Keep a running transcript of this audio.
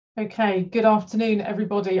Okay, good afternoon,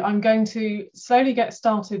 everybody. I'm going to slowly get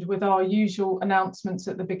started with our usual announcements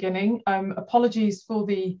at the beginning. Apologies for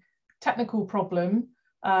the technical problem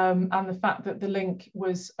and the fact that the link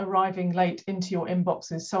was arriving late into your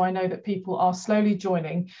inboxes. So I know that people are slowly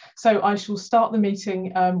joining. So I shall start the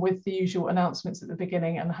meeting with the usual announcements at the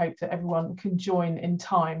beginning and hope that everyone can join in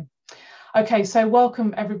time. Okay, so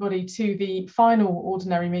welcome everybody to the final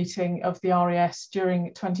ordinary meeting of the RES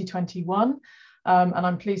during 2021. And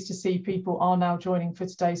I'm pleased to see people are now joining for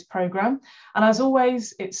today's programme. And as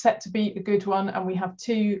always, it's set to be a good one, and we have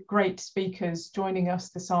two great speakers joining us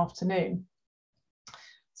this afternoon.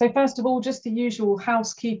 So first of all, just the usual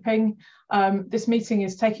housekeeping. This meeting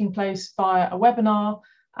is taking place via a webinar,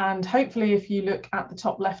 and hopefully if you look at the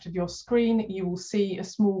top left of your screen, you will see a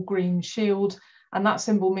small green shield, and that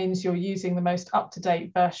symbol means you're using the most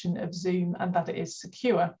up-to-date version of Zoom and that it is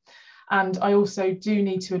secure. And I also do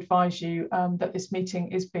need to advise you that this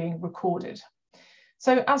meeting is being recorded.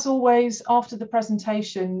 So as always, after the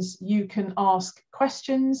presentations, you can ask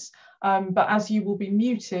questions, but as you will be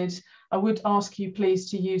muted, I would ask you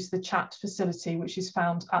please to use the chat facility, which is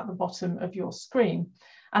found at the bottom of your screen.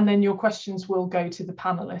 And then your questions will go to the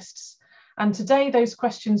panelists. And today, those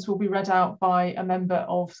questions will be read out by a member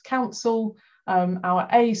of council, our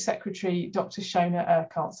A Secretary, Dr. Shona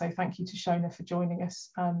Urquhart. So thank you to Shona for joining us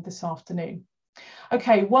this afternoon.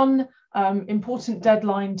 Okay, one important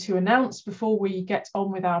deadline to announce before we get on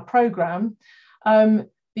with our programme.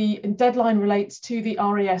 The deadline relates to the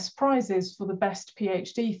RES prizes for the best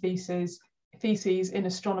PhD theses in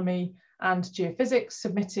astronomy and geophysics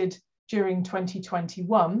submitted during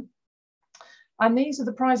 2021. And these are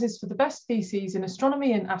the prizes for the best theses in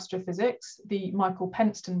astronomy and astrophysics, the Michael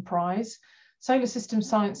Penston Prize, Solar System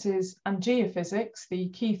Sciences and Geophysics, the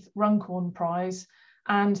Keith Runcorn Prize,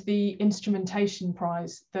 and the Instrumentation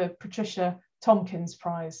Prize, the Patricia Tompkins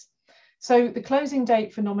Prize. So the closing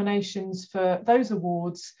date for nominations for those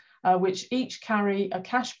awards, which each carry a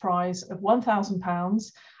cash prize of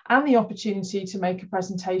 £1,000 and the opportunity to make a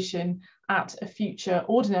presentation at a future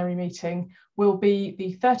ordinary meeting, will be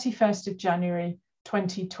the 31st of January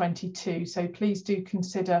 2022. So please do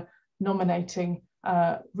consider nominating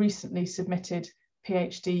recently submitted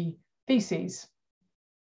PhD theses.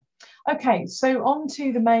 Okay, so on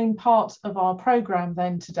to the main part of our programme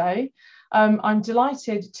then today. I'm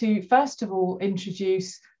delighted to first of all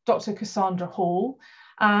introduce Dr. Cassandra Hall.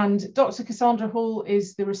 And Dr. Cassandra Hall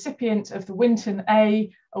is the recipient of the Winton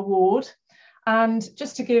A Award. And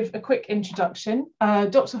just to give a quick introduction,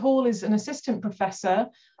 Dr. Hall is an assistant professor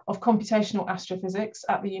of computational astrophysics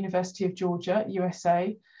at the University of Georgia,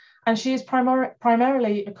 USA. And she is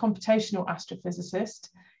primarily a computational astrophysicist,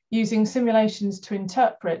 using simulations to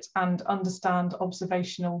interpret and understand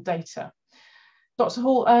observational data. Dr.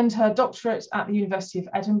 Hall earned her doctorate at the University of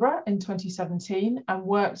Edinburgh in 2017 and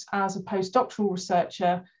worked as a postdoctoral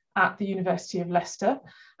researcher at the University of Leicester,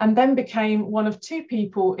 and then became one of two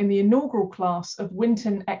people in the inaugural class of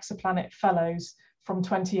Winton Exoplanet Fellows from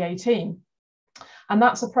 2018. And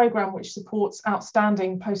that's a programme which supports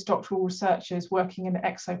outstanding postdoctoral researchers working in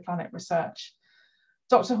exoplanet research.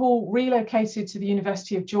 Dr. Hall relocated to the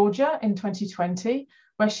University of Georgia in 2020,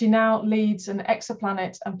 where she now leads an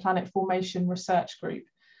exoplanet and planet formation research group.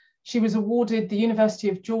 She was awarded the University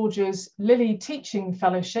of Georgia's Lilly Teaching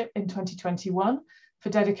Fellowship in 2021 for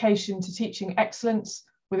dedication to teaching excellence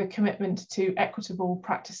with a commitment to equitable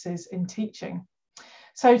practices in teaching.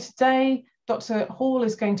 So today, Dr. Hall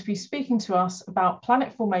is going to be speaking to us about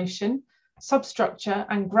planet formation, substructure,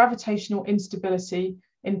 and gravitational instability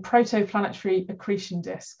in protoplanetary accretion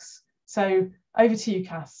disks. So over to you,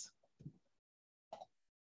 Cass.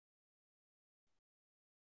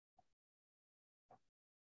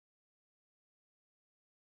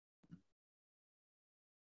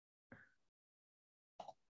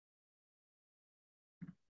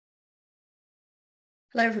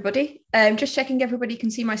 Hello, everybody. Just checking everybody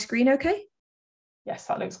can see my screen okay? Yes,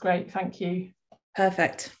 that looks great. Thank you.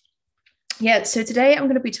 Perfect. Yeah, so today I'm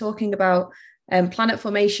going to be talking about planet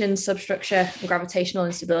formation, substructure, and gravitational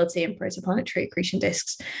instability in protoplanetary accretion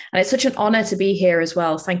disks. And it's such an honor to be here as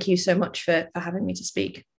well. Thank you so much for having me to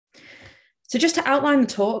speak. So just to outline the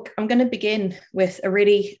talk, I'm going to begin with a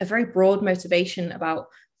very broad motivation about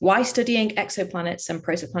why studying exoplanets and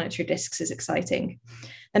protoplanetary disks is exciting.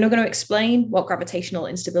 Then we're going to explain what gravitational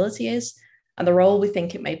instability is and the role we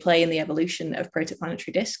think it may play in the evolution of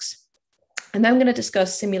protoplanetary disks. And then I'm going to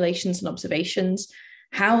discuss simulations and observations,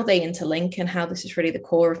 how they interlink and how this is really the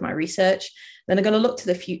core of my research. Then I'm going to look to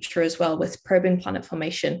the future as well with probing planet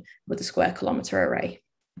formation with the square kilometer array.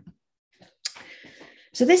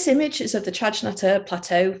 So this image is of the Chajnata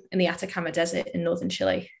Plateau in the Atacama Desert in northern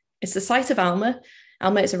Chile. It's the site of ALMA.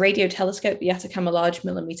 ALMA is a radio telescope, the Atacama Large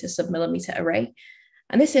Millimeter-submillimeter array.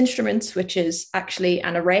 And this instrument, which is actually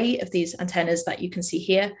an array of these antennas that you can see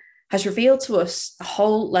here, has revealed to us a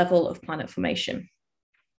whole level of planet formation.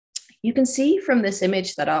 You can see from this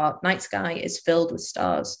image that our night sky is filled with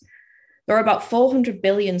stars. There are about 400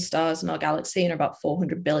 billion stars in our galaxy and about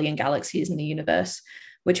 400 billion galaxies in the universe,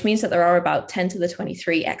 which means that there are about 10 to the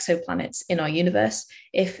 23 exoplanets in our universe,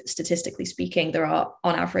 if statistically speaking, there are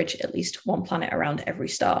on average at least one planet around every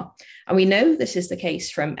star. And we know this is the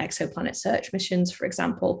case from exoplanet search missions, for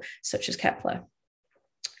example, such as Kepler.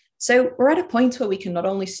 So we're at a point where we can not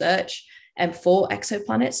only search for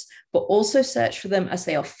exoplanets, but also search for them as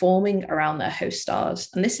they are forming around their host stars.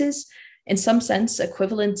 And this is, in some sense,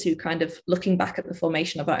 equivalent to kind of looking back at the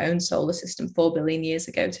formation of our own solar system 4 billion years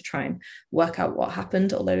ago to try and work out what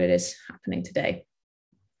happened, although it is happening today.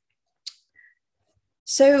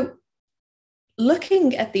 So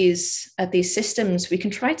looking at these systems, we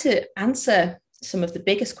can try to answer some of the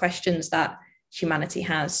biggest questions that humanity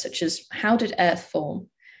has, such as how did Earth form?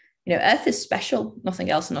 You know, Earth is special.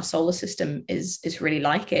 Nothing else in our solar system is really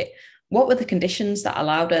like it. What were the conditions that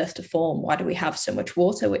allowed Earth to form? Why do we have so much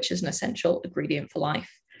water, which is an essential ingredient for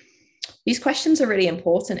life? These questions are really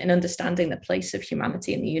important in understanding the place of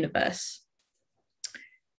humanity in the universe.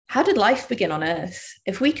 How did life begin on Earth?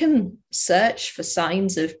 If we can search for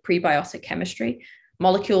signs of prebiotic chemistry,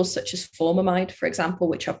 molecules such as formamide, for example,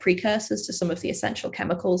 which are precursors to some of the essential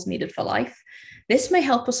chemicals needed for life, this may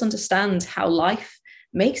help us understand how life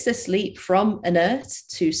makes this leap from inert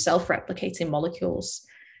to self-replicating molecules.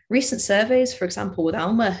 Recent surveys, for example, with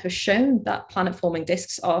ALMA, have shown that planet-forming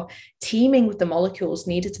disks are teeming with the molecules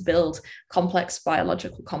needed to build complex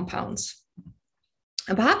biological compounds.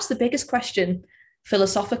 And perhaps the biggest question,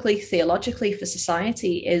 philosophically, theologically, for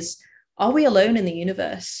society is, are we alone in the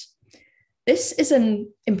universe? This is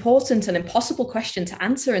an important and impossible question to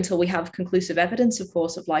answer until we have conclusive evidence, of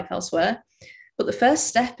course, of life elsewhere. But the first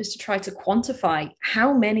step is to try to quantify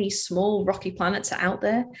how many small rocky planets are out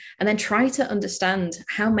there, and then try to understand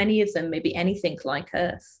how many of them may be anything like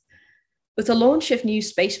Earth. With the launch of new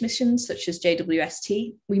space missions such as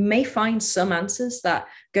JWST, we may find some answers that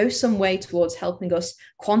go some way towards helping us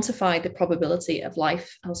quantify the probability of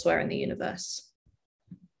life elsewhere in the universe.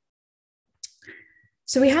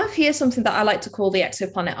 So we have here something that I like to call the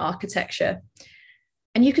exoplanet architecture.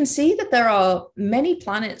 And you can see that there are many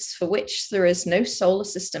planets for which there is no solar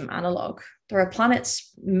system analog. There are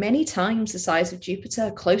planets many times the size of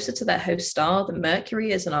Jupiter, closer to their host star than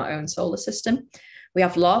Mercury is in our own solar system. We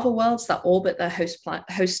have lava worlds that orbit their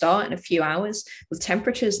host star in a few hours with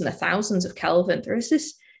temperatures in the thousands of Kelvin. There is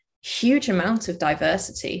this huge amount of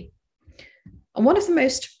diversity. And one of the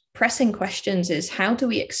most pressing questions is, how do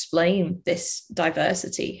we explain this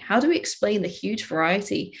diversity? How do we explain the huge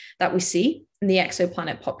variety that we see in the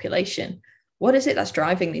exoplanet population? What is it that's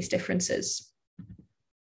driving these differences?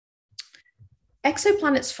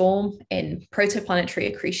 Exoplanets form in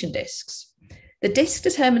protoplanetary accretion disks. The disk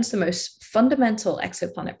determines the most fundamental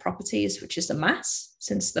exoplanet properties, which is the mass,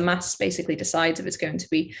 since the mass basically decides if it's going to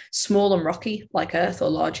be small and rocky like Earth or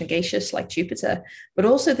large and gaseous like Jupiter, but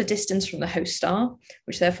also the distance from the host star,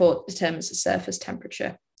 which therefore determines the surface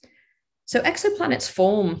temperature. So exoplanets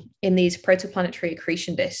form in these protoplanetary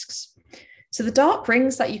accretion disks. So the dark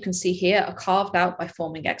rings that you can see here are carved out by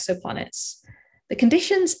forming exoplanets. The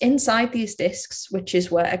conditions inside these disks, which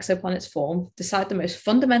is where exoplanets form, decide the most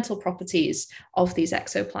fundamental properties of these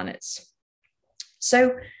exoplanets.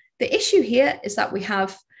 So the issue here is that we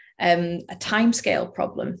have a timescale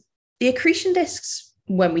problem. The accretion disks,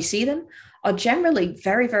 when we see them, are generally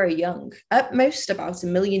very, very young, at most about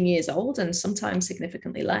 1 million years old and sometimes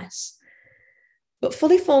significantly less. But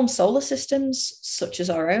fully formed solar systems, such as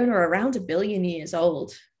our own, are around 1 billion years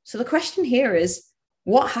old. So the question here is,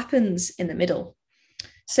 what happens in the middle?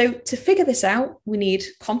 So to figure this out, we need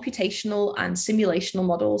computational and simulational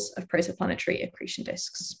models of protoplanetary accretion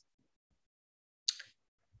disks.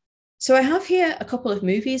 So I have here a couple of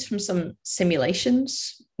movies from some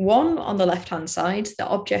simulations. One on the left-hand side, the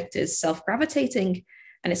object is self-gravitating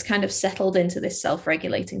and it's kind of settled into this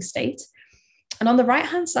self-regulating state. And on the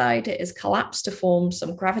right-hand side, it is collapsed to form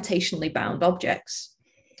some gravitationally bound objects.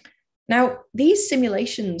 Now, these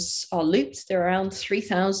simulations are looped. They're around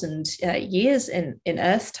 3,000 years in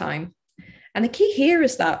Earth time. And the key here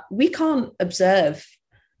is that we can't observe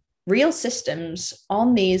real systems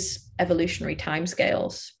on these evolutionary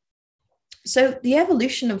timescales. So the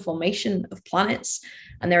evolution and formation of planets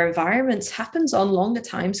and their environments happens on longer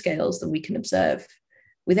timescales than we can observe.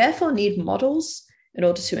 We therefore need models in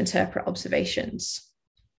order to interpret observations.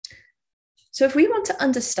 So if we want to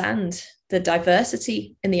understand the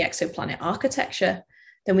diversity in the exoplanet architecture,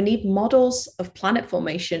 then we need models of planet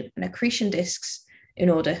formation and accretion disks in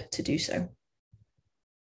order to do so.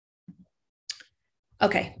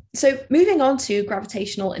 Okay, so moving on to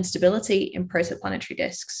gravitational instability in protoplanetary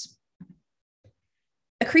disks.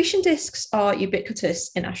 Accretion disks are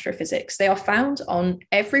ubiquitous in astrophysics. They are found on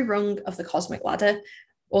every rung of the cosmic ladder,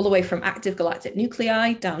 all the way from active galactic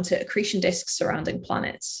nuclei down to accretion disks surrounding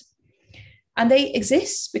planets. And they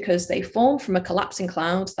exist because they form from a collapsing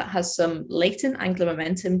cloud that has some latent angular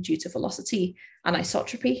momentum due to velocity and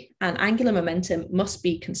isotropy, and angular momentum must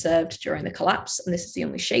be conserved during the collapse, and this is the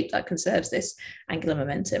only shape that conserves this angular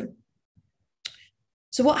momentum.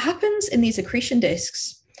 So what happens in these accretion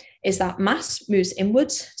disks is that mass moves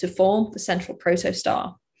inwards to form the central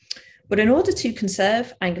protostar. But in order to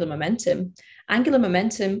conserve angular momentum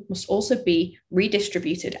must also be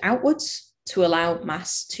redistributed outwards to allow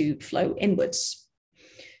mass to flow inwards.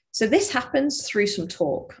 So this happens through some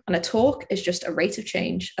torque, and a torque is just a rate of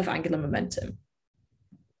change of angular momentum.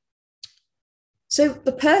 So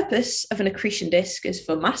the purpose of an accretion disk is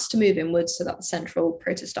for mass to move inwards so that the central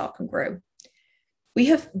protostar can grow. We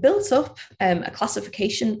have built up a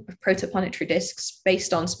classification of protoplanetary disks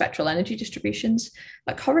based on spectral energy distributions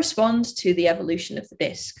that correspond to the evolution of the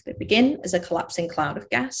disk. They begin as a collapsing cloud of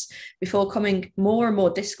gas before coming more and more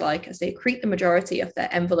disk-like as they accrete the majority of their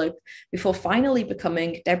envelope before finally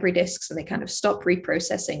becoming debris disks, and they kind of stop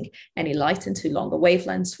reprocessing any light into longer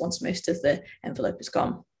wavelengths once most of the envelope is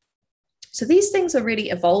gone. So these things are really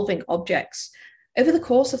evolving objects. Over the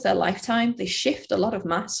course of their lifetime, they shift a lot of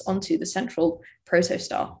mass onto the central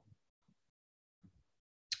protostar.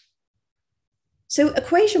 So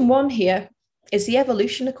equation 1 here is the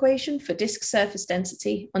evolution equation for disk surface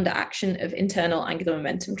density under action of internal angular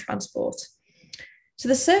momentum transport. So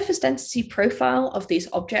the surface density profile of these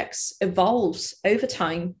objects evolves over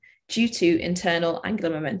time due to internal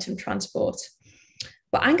angular momentum transport.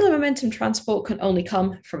 But angular momentum transport can only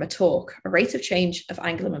come from a torque, a rate of change of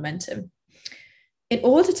angular momentum. In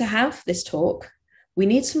order to have this torque, we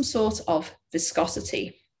need some sort of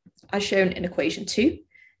viscosity, as shown in equation 2,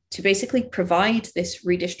 to basically provide this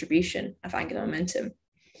redistribution of angular momentum.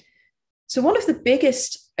 So one of the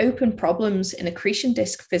biggest open problems in accretion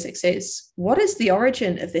disk physics is, what is the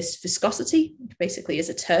origin of this viscosity? Which basically is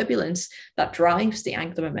a turbulence that drives the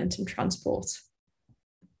angular momentum transport.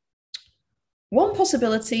 One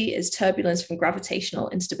possibility is turbulence from gravitational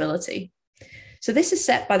instability. So this is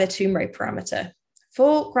set by the tomb rate parameter.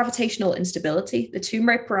 For gravitational instability, the tomb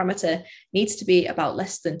rate parameter needs to be about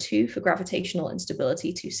less than 2 for gravitational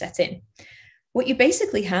instability to set in. What you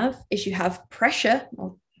basically have is you have pressure,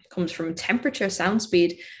 or comes from temperature, sound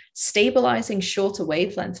speed, stabilizing shorter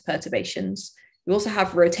wavelength perturbations. You also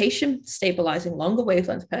have rotation, stabilizing longer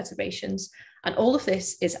wavelength perturbations, and all of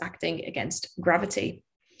this is acting against gravity.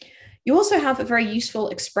 You also have a very useful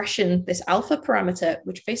expression, this alpha parameter,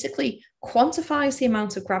 which basically quantifies the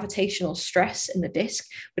amount of gravitational stress in the disk,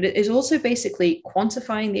 but it is also basically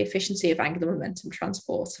quantifying the efficiency of angular momentum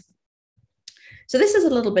transport. So this is a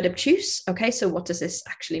little bit obtuse. Okay, so what does this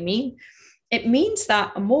actually mean? It means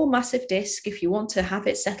that a more massive disk, if you want to have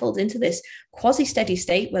it settled into this quasi-steady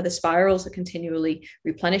state where the spirals are continually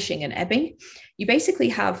replenishing and ebbing, you basically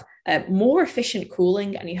have more efficient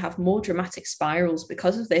cooling and you have more dramatic spirals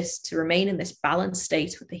because of this to remain in this balanced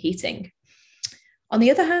state with the heating. On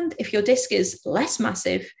the other hand, if your disk is less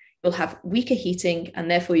massive, you'll have weaker heating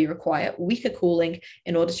and therefore you require weaker cooling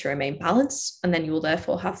in order to remain balanced, and then you will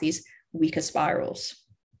therefore have these weaker spirals.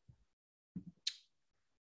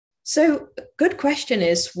 So a good question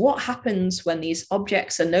is, what happens when these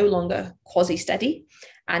objects are no longer quasi-steady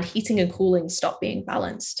and heating and cooling stop being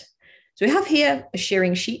balanced? So we have here a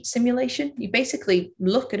shearing sheet simulation. You basically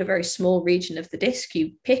look at a very small region of the disk,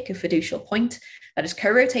 you pick a fiducial point that is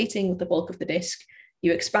co-rotating with the bulk of the disk,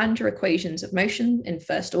 you expand your equations of motion in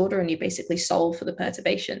first order, and you basically solve for the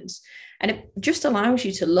perturbations. And it just allows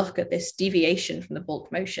you to look at this deviation from the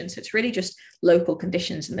bulk motion. So it's really just local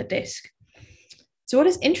conditions in the disk. So what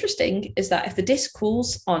is interesting is that if the disk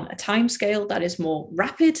cools on a time scale that is more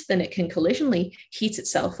rapid than it can collisionally heat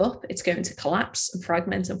itself up, it's going to collapse and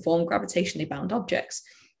fragment and form gravitationally bound objects,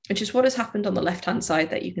 which is what has happened on the left-hand side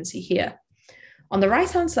that you can see here. On the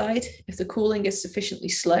right-hand side, if the cooling is sufficiently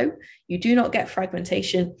slow, you do not get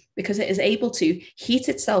fragmentation because it is able to heat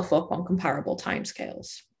itself up on comparable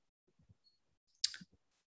timescales.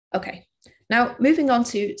 Okay, now moving on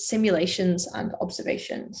to simulations and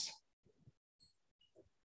observations.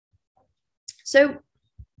 So,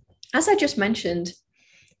 as I just mentioned,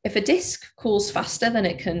 if a disk cools faster than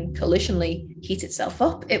it can collisionally heat itself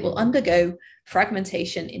up, it will undergo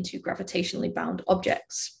fragmentation into gravitationally bound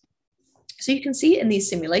objects. So you can see in these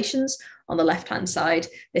simulations on the left-hand side,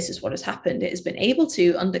 this is what has happened. It has been able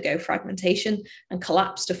to undergo fragmentation and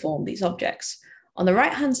collapse to form these objects. On the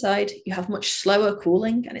right-hand side, you have much slower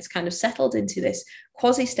cooling, and it's kind of settled into this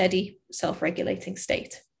quasi-steady, self-regulating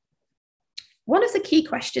state. One of the key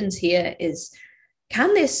questions here is,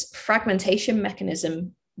 can this fragmentation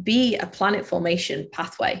mechanism be a planet formation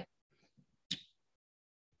pathway?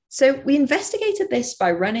 So we investigated this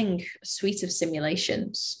by running a suite of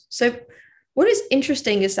simulations. So what is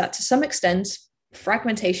interesting is that to some extent,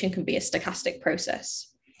 fragmentation can be a stochastic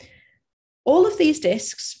process. All of these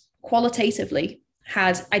disks qualitatively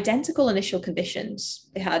had identical initial conditions.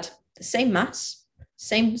 They had the same mass,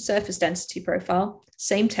 same surface density profile,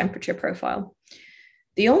 same temperature profile.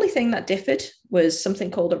 The only thing that differed was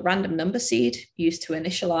something called a random number seed used to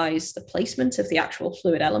initialize the placement of the actual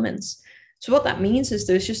fluid elements. So what that means is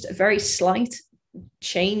there's just a very slight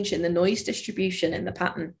change in the noise distribution in the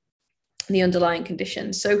pattern, the underlying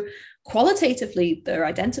conditions. So qualitatively, they're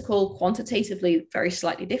identical, quantitatively, very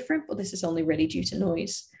slightly different, but this is only really due to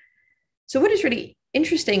noise. So what is really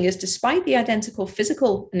interesting is, despite the identical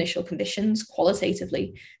physical initial conditions,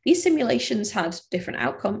 qualitatively, these simulations had different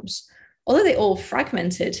outcomes. Although they all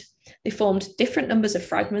fragmented, they formed different numbers of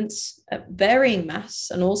fragments at varying mass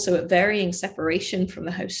and also at varying separation from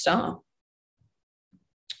the host star.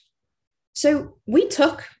 So we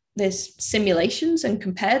took these simulations and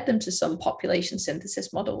compared them to some population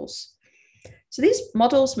synthesis models. So these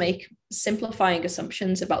models make simplifying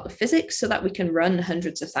assumptions about the physics so that we can run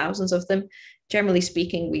hundreds of thousands of them. Generally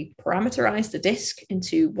speaking, we parameterize the disk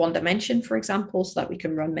into one dimension, for example, so that we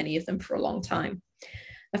can run many of them for a long time.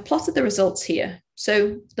 I've plotted the results here.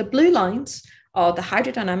 So the blue lines are the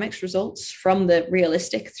hydrodynamics results from the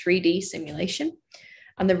realistic 3D simulation.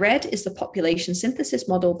 And the red is the population synthesis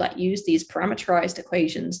model that used these parameterized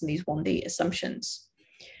equations and these 1D assumptions.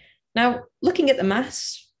 Now, looking at the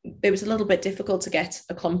mass, it was a little bit difficult to get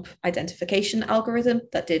a clump identification algorithm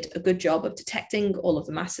that did a good job of detecting all of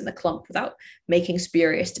the mass in the clump without making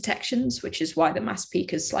spurious detections, which is why the mass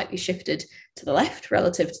peak has slightly shifted to the left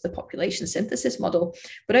relative to the population synthesis model.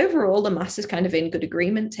 But overall, the mass is kind of in good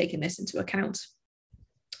agreement, taking this into account.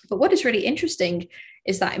 But what is really interesting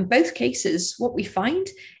is that in both cases, what we find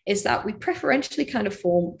is that we preferentially kind of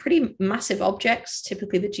form pretty massive objects,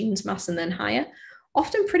 typically the gene's mass and then higher,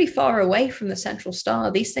 often pretty far away from the central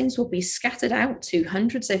star. These things will be scattered out to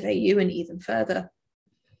hundreds of AU and even further.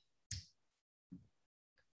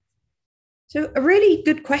 So a really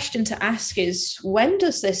good question to ask is, when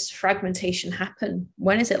does this fragmentation happen?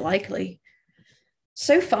 When is it likely?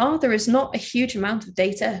 So far, there is not a huge amount of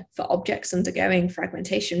data for objects undergoing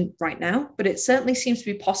fragmentation right now, but it certainly seems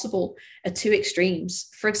to be possible at two extremes.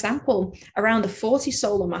 For example, around a 40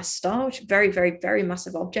 solar mass star, which is a very, very, very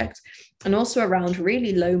massive object, and also around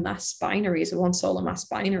really low mass binaries, a 1 solar mass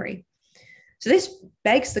binary. So this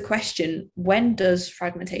begs the question, when does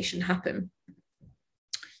fragmentation happen?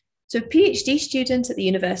 So a PhD student at the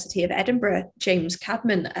University of Edinburgh, James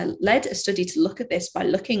Cadman, led a study to look at this by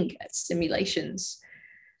looking at simulations.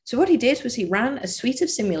 So what he did was he ran a suite of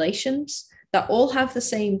simulations that all have the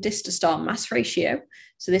same disk to star mass ratio.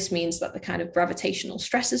 So this means that the kind of gravitational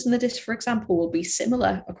stresses in the disk, for example, will be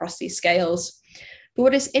similar across these scales. But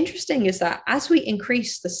what is interesting is that as we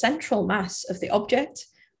increase the central mass of the object,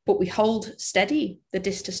 but we hold steady the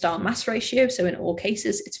disk to star mass ratio, so in all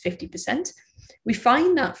cases it's 50%, we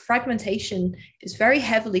find that fragmentation is very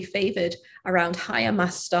heavily favored around higher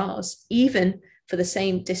mass stars, even for the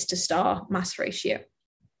same disk to star mass ratio.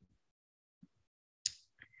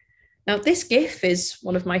 Now, this GIF is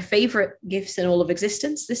one of my favorite GIFs in all of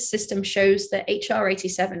existence. This system shows the HR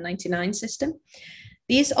 8799 system.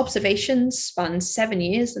 These observations span 7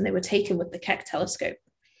 years and they were taken with the Keck telescope.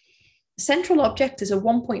 The central object is a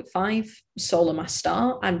 1.5 solar mass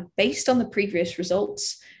star, and based on the previous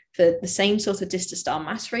results for the same sort of disk to star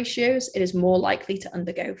mass ratios, it is more likely to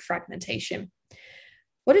undergo fragmentation.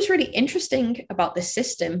 What is really interesting about this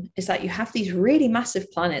system is that you have these really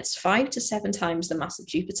massive planets, 5 to 7 times the mass of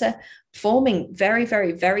Jupiter, forming very,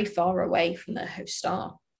 very, very far away from their host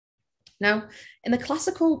star. Now, in the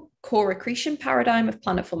classical core accretion paradigm of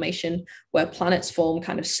planet formation, where planets form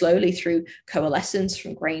kind of slowly through coalescence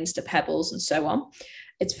from grains to pebbles and so on,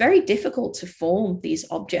 it's very difficult to form these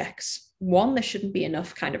objects. One, there shouldn't be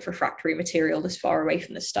enough kind of refractory material this far away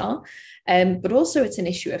from the star, but also it's an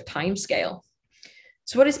issue of timescale.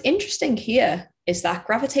 So what is interesting here is that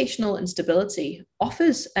gravitational instability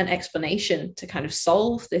offers an explanation to kind of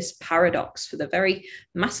solve this paradox for the very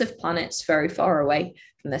massive planets very far away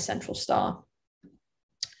from their central star.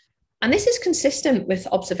 And this is consistent with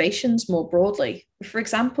observations more broadly. For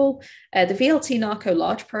example, the VLT NARCO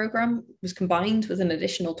Large program was combined with an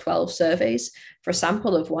additional 12 surveys for a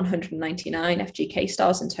sample of 199 FGK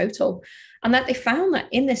stars in total. And that they found that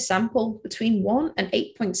in this sample, between 1 and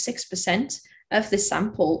 8.6% of this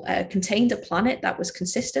sample contained a planet that was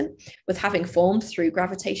consistent with having formed through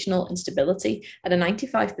gravitational instability at a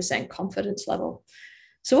 95% confidence level.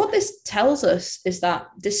 So what this tells us is that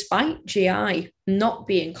despite GI not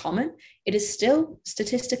being common, it is still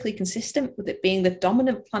statistically consistent with it being the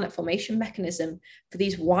dominant planet formation mechanism for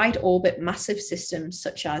these wide orbit massive systems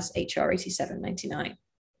such as HR 8799.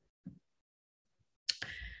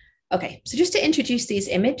 Okay, so just to introduce these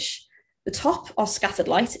images, the top are scattered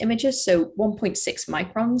light images, so 1.6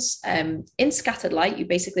 microns. In scattered light, you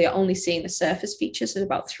basically are only seeing the surface features at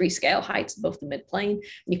about 3 scale heights above the midplane. And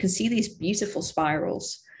you can see these beautiful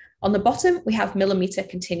spirals. On the bottom, we have millimeter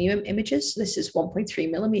continuum images. This is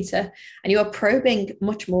 1.3 millimeter, and you are probing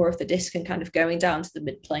much more of the disk and kind of going down to the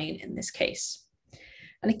midplane in this case.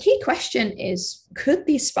 And a key question is, could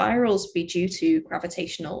these spirals be due to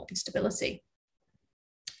gravitational instability?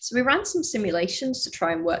 So we ran some simulations to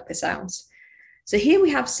try and work this out. So here we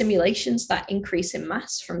have simulations that increase in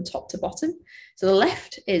mass from top to bottom. So the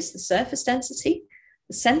left is the surface density.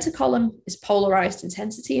 The center column is polarized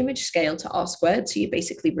intensity image scaled to R squared. So you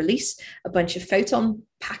basically release a bunch of photon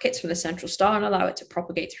packets from the central star and allow it to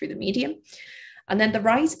propagate through the medium. And then the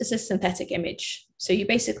right is a synthetic image. So you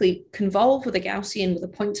basically convolve with a Gaussian with a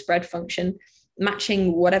point spread function,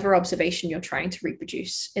 matching whatever observation you're trying to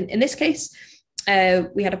reproduce. In this case,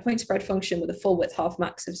 we had a point spread function with a full width half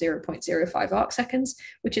max of 0.05 arc seconds,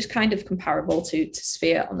 which is kind of comparable to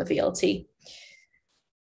sphere on the VLT.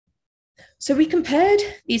 So we compared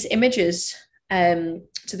these images to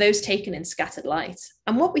those taken in scattered light.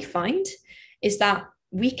 And what we find is that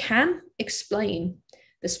we can explain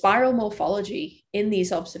the spiral morphology in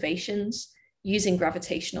these observations using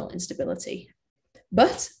gravitational instability.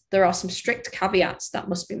 But there are some strict caveats that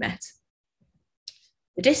must be met.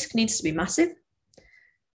 The disk needs to be massive,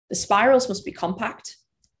 the spirals must be compact,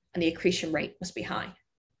 and the accretion rate must be high.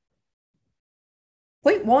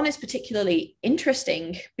 Point 1 is particularly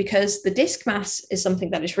interesting because the disk mass is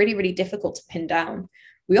something that is really, really difficult to pin down.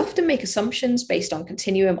 We often make assumptions based on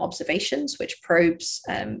continuum observations, which probes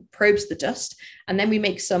the dust, and then we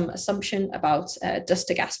make some assumption about dust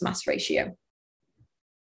to gas mass ratio.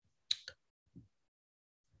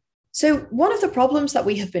 So one of the problems that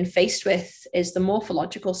we have been faced with is the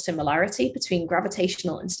morphological similarity between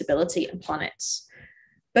gravitational instability and planets.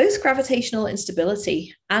 Both gravitational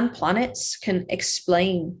instability and planets can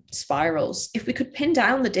explain spirals. If we could pin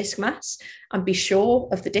down the disk mass and be sure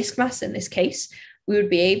of the disk mass in this case, we would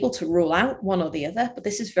be able to rule out one or the other, but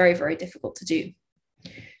this is very, very difficult to do.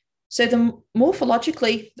 So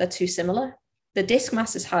morphologically, they're too similar. The disk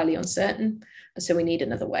mass is highly uncertain, and so we need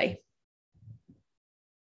another way.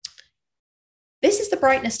 This is the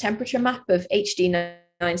brightness temperature map of HD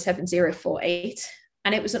 97048,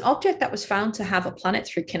 and it was an object that was found to have a planet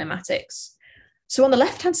through kinematics. So on the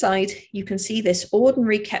left-hand side, you can see this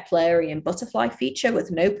ordinary Keplerian butterfly feature with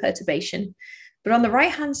no perturbation. But on the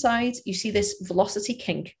right-hand side, you see this velocity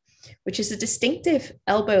kink, which is a distinctive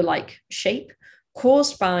elbow-like shape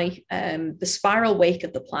caused by the spiral wake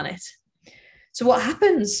of the planet. So what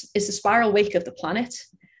happens is the spiral wake of the planet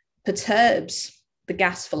perturbs the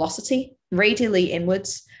gas velocity radially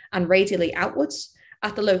inwards and radially outwards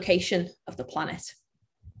at the location of the planet.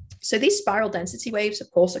 So these spiral density waves, of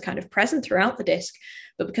course, are kind of present throughout the disk,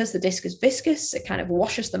 but because the disk is viscous, it kind of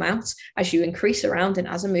washes them out as you increase around in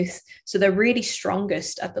azimuth. So they're really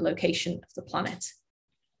strongest at the location of the planet.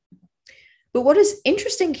 But what is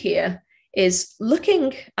interesting here is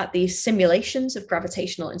looking at these simulations of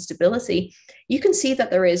gravitational instability, you can see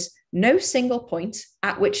that there is no single point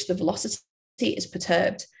at which the velocity is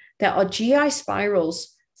perturbed. There are GI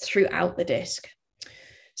spirals throughout the disk.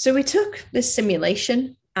 So we took this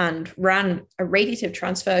simulation and ran a radiative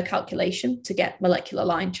transfer calculation to get molecular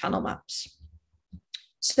line channel maps.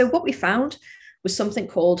 So what we found was something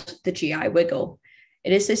called the GI wiggle.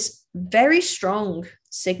 It is this very strong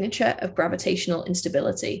signature of gravitational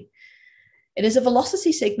instability. It is a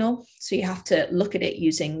velocity signal, so you have to look at it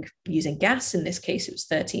using gas. In this case, it was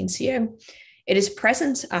 13 CO. It is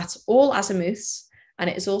present at all azimuths, and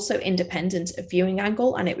it is also independent of viewing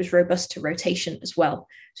angle, and it was robust to rotation as well.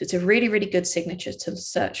 So it's a really, really good signature to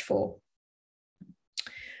search for.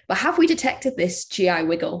 But have we detected this GI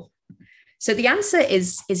wiggle? So the answer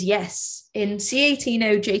is yes. In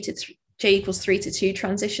C18O J=3:2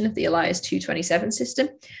 transition of the Elias 227 system,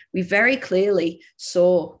 we very clearly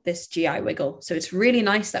saw this GI wiggle. So it's really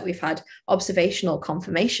nice that we've had observational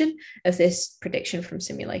confirmation of this prediction from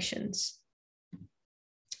simulations.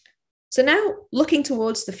 So now looking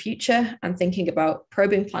towards the future and thinking about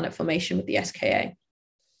probing planet formation with the SKA.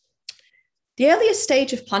 The earliest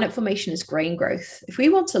stage of planet formation is grain growth. If we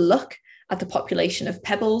want to look at the population of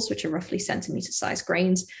pebbles, which are roughly centimeter-sized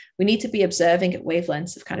grains, we need to be observing at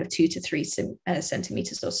wavelengths of kind of 2 to 3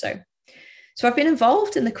 centimeters or so. So I've been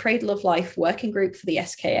involved in the Cradle of Life working group for the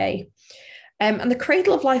SKA. And the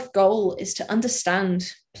Cradle of Life goal is to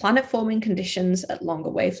understand planet-forming conditions at longer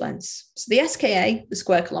wavelengths. So the SKA, the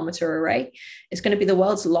Square Kilometre Array, is going to be the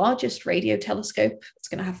world's largest radio telescope. It's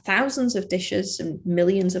going to have thousands of dishes and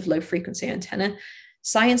millions of low-frequency antennae.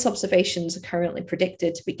 Science observations are currently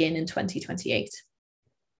predicted to begin in 2028.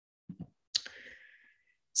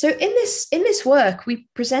 So in this work, we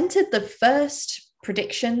presented the first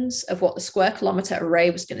predictions of what the Square Kilometre Array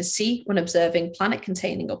was going to see when observing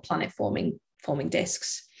planet-containing or planet-forming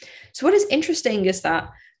disks. So what is interesting is that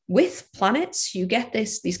with planets, you get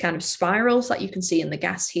these kind of spirals that you can see in the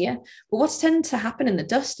gas here. But what's tended to happen in the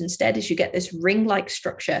dust instead is you get this ring-like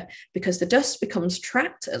structure because the dust becomes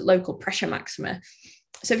trapped at local pressure maxima.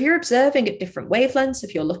 So if you're observing at different wavelengths,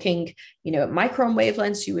 if you're looking, at micron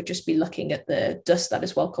wavelengths, you would just be looking at the dust that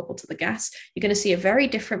is well coupled to the gas. You're going to see a very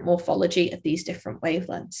different morphology at these different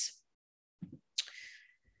wavelengths.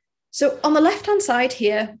 So on the left-hand side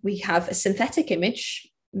here, we have a synthetic image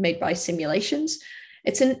made by simulations.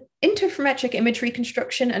 It's an interferometric image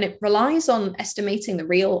reconstruction, and it relies on estimating the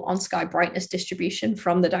real on-sky brightness distribution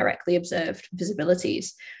from the directly observed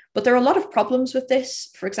visibilities. But there are a lot of problems with this.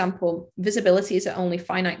 For example, visibilities are only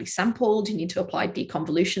finitely sampled. You need to apply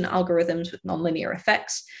deconvolution algorithms with nonlinear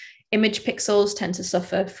effects. Image pixels tend to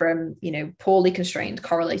suffer from, poorly constrained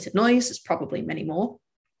correlated noise. There's probably many more.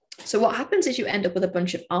 So what happens is you end up with a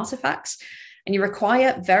bunch of artifacts, and you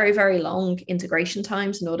require very, very long integration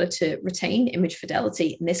times in order to retain image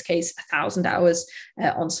fidelity, in this case, 1,000 hours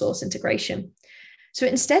on source integration. So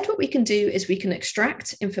instead, what we can do is we can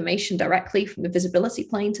extract information directly from the visibility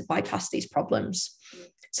plane to bypass these problems.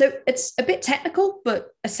 So it's a bit technical, but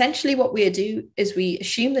essentially what we do is we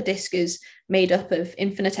assume the disk is made up of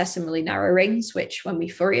infinitesimally narrow rings, which when we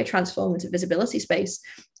Fourier transform into visibility space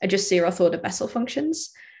are just zeroth order Bessel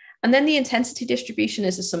functions. And then the intensity distribution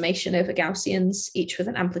is a summation over Gaussians, each with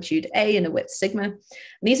an amplitude A and a width sigma. And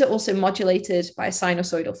these are also modulated by a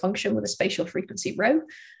sinusoidal function with a spatial frequency rho.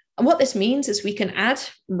 And what this means is we can add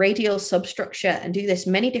radial substructure and do this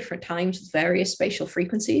many different times with various spatial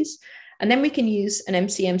frequencies. And then we can use an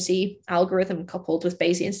MCMC algorithm coupled with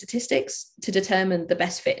Bayesian statistics to determine the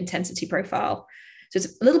best fit intensity profile. So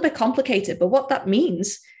it's a little bit complicated, but what that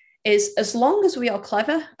means is as long as we are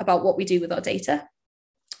clever about what we do with our data,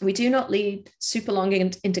 we do not need super long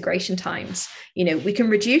integration times. We can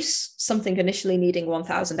reduce something initially needing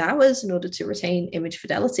 1,000 hours in order to retain image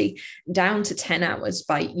fidelity down to 10 hours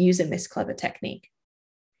by using this clever technique.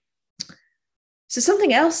 So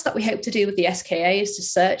something else that we hope to do with the SKA is to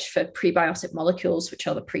search for prebiotic molecules, which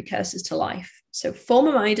are the precursors to life. So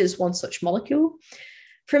formamide is one such molecule.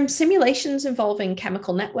 From simulations involving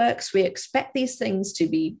chemical networks, we expect these things to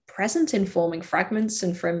be present in forming fragments.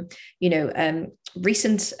 And from,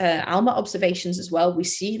 recent ALMA observations as well, we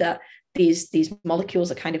see that these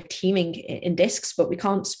molecules are kind of teeming in disks, but we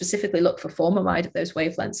can't specifically look for formamide at those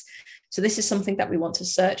wavelengths. So this is something that we want to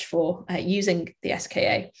search for using the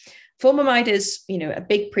SKA. Formamide is, a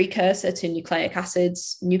big precursor to nucleic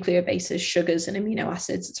acids, nucleobases, sugars, and amino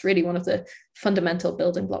acids. It's really one of the fundamental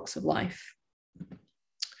building blocks of life.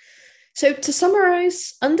 So to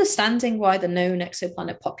summarize, understanding why the known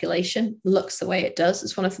exoplanet population looks the way it does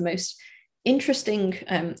is one of the most interesting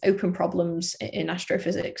open problems in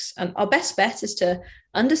astrophysics. And our best bet is to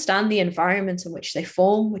understand the environment in which they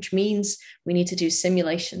form, which means we need to do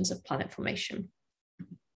simulations of planet formation.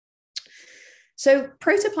 So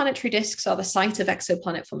protoplanetary disks are the site of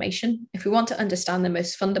exoplanet formation. If we want to understand the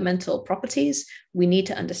most fundamental properties, we need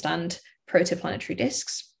to understand protoplanetary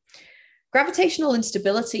disks. Gravitational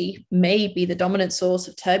instability may be the dominant source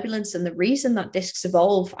of turbulence and the reason that disks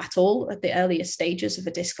evolve at all at the earliest stages of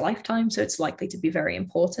a disk lifetime, so it's likely to be very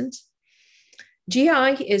important.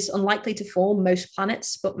 GI is unlikely to form most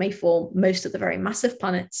planets, but may form most of the very massive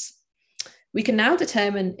planets. We can now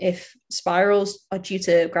determine if spirals are due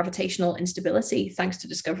to gravitational instability thanks to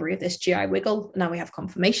discovery of this GI wiggle. Now we have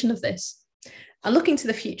confirmation of this. And looking to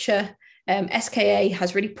the future, SKA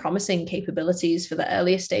has really promising capabilities for the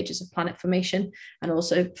earlier stages of planet formation and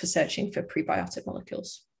also for searching for prebiotic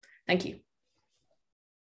molecules. Thank you.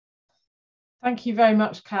 Thank you very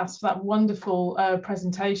much, Cass, for that wonderful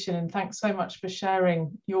presentation, and thanks so much for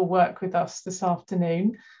sharing your work with us this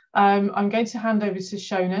afternoon. I'm going to hand over to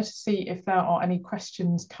Shona to see if there are any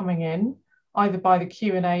questions coming in, either by the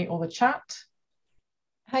Q&A or the chat.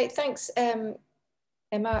 Hi, thanks, Emma,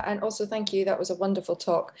 and also thank you. That was a wonderful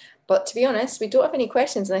talk. But to be honest, we don't have any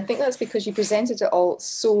questions, and I think that's because you presented it all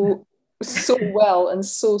so well and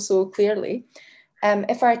so clearly.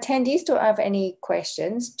 If our attendees don't have any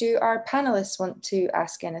questions, do our panelists want to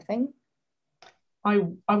ask anything? I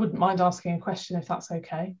wouldn't mind asking a question if that's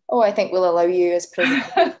okay. Oh, I think we'll allow you as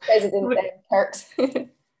President Kirks.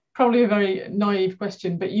 Probably a very naive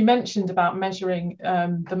question, but you mentioned about measuring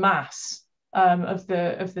the mass of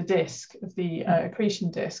the disk, of the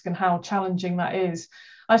accretion disk, and how challenging that is.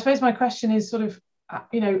 I suppose my question is sort of,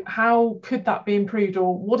 how could that be improved,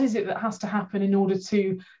 or what is it that has to happen in order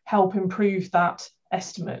to help improve that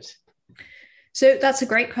estimate? So that's a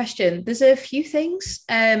great question. There's a few things,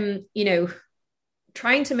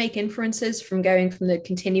 trying to make inferences from going from the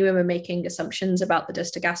continuum and making assumptions about the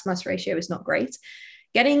dust to gas mass ratio is not great.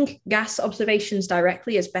 Getting gas observations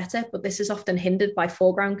directly is better, but this is often hindered by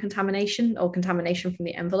foreground contamination or contamination from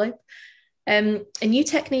the envelope. A new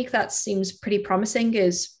technique that seems pretty promising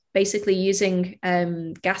is basically using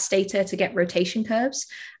gas data to get rotation curves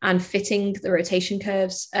and fitting the rotation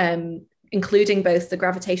curves, including both the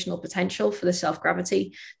gravitational potential for the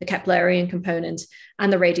self-gravity, the Keplerian component,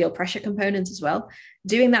 and the radial pressure component as well.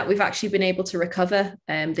 Doing that, we've actually been able to recover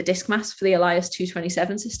the disk mass for the Elias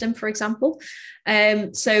 227 system, for example.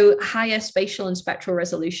 So higher spatial and spectral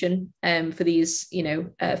resolution for these,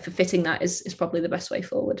 for fitting that is probably the best way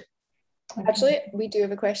forward. Actually, we do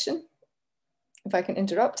have a question, if I can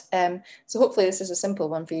interrupt. So hopefully this is a simple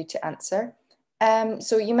one for you to answer.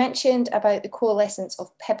 So you mentioned about the coalescence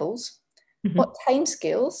of pebbles. Mm-hmm. What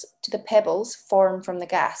timescales do the pebbles form from the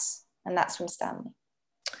gas? And that's from Stanley.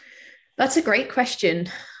 That's a great question.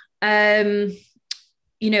 And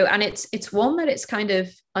it's one that it's kind of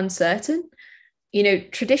uncertain.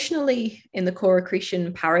 Traditionally in the core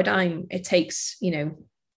accretion paradigm, it takes,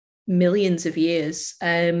 millions of years.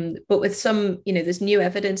 But with some, there's new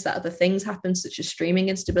evidence that other things happen, such as streaming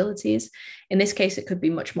instabilities. In this case, it could be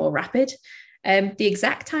much more rapid. The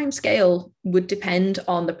exact time scale would depend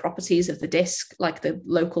on the properties of the disk, like the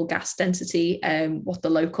local gas density, what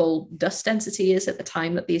the local dust density is at the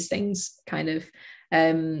time that these things kind of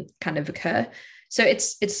occur. So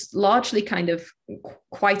it's largely kind of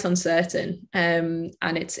quite uncertain, and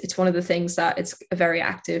it's one of the things that it's a very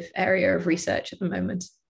active area of research at the moment.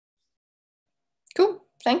 Cool,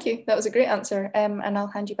 thank you. That was a great answer, and I'll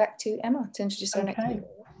hand you back to Emma to introduce our next speaker.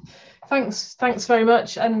 Thanks very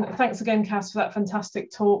much, and thanks again, Cass, for that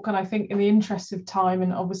fantastic talk. And I think in the interest of time,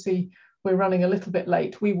 and obviously we're running a little bit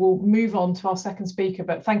late, we will move on to our second speaker,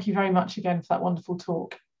 but thank you very much again for that wonderful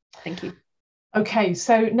talk. Thank you. Okay,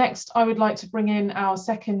 so next I would like to bring in our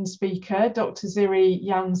second speaker, Dr. Ziri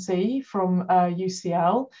Yanzi from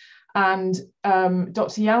UCL. And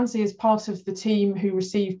Dr. Yanzi is part of the team who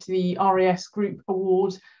received the RAS Group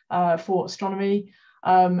Award for Astronomy,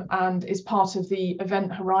 and is part of the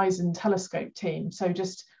Event Horizon Telescope team. So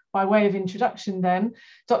just by way of introduction then,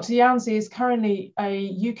 Dr. Yanzi is currently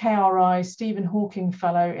a UKRI Stephen Hawking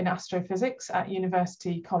Fellow in Astrophysics at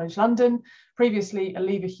University College London, previously a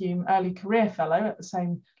Leverhulme Early Career Fellow at the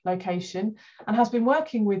same location, and has been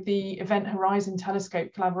working with the Event Horizon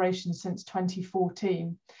Telescope collaboration since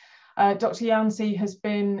 2014. Dr. Yanzi has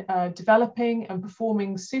been developing and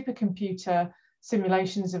performing supercomputer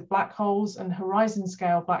simulations of black holes and horizon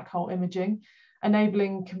scale black hole imaging,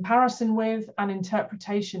 enabling comparison with and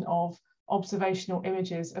interpretation of observational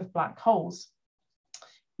images of black holes.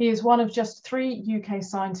 He is one of just 3 UK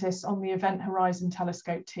scientists on the Event Horizon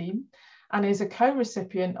Telescope team, and is a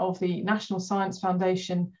co-recipient of the National Science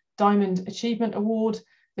Foundation Diamond Achievement Award,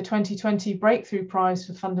 the 2020 Breakthrough Prize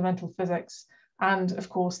for Fundamental Physics, and of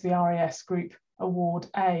course the RAS Group Award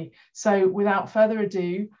A. So without further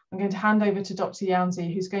ado, I'm going to hand over to Dr.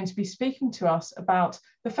 Yanzi, who's going to be speaking to us about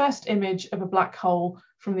the first image of a black hole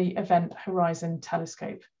from the Event Horizon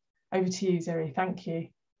Telescope. Over to you, Ziri. Thank you.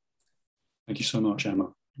 Thank you so much, Emma.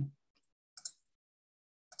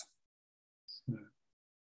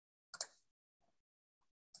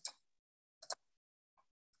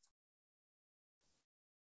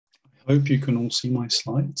 I hope you can all see my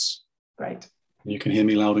slides. Great. You can hear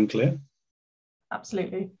me loud and clear?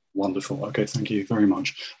 Absolutely. Wonderful. Okay, thank you very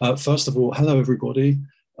much. First of all, hello, everybody.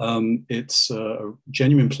 It's a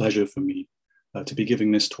genuine pleasure for me to be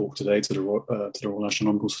giving this talk today to the Royal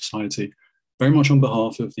Astronomical Society, very much on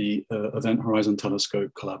behalf of the Event Horizon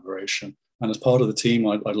Telescope collaboration. And as part of the team,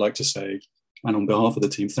 I'd like to say And on behalf of the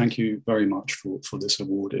team, thank you very much for this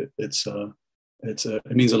award. It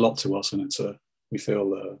means a lot to us, and we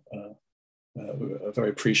feel very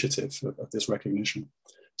appreciative of this recognition.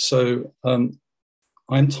 So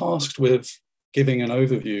I'm tasked with giving an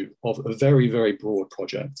overview of a very, very broad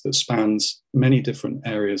project that spans many different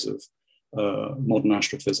areas of modern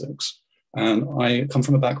astrophysics. And I come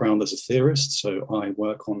from a background as a theorist, so I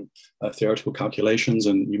work on theoretical calculations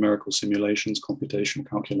and numerical simulations, computational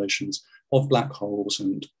calculations of black holes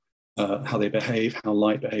and how they behave, how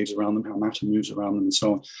light behaves around them, how matter moves around them, and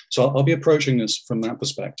so on. So I'll be approaching this from that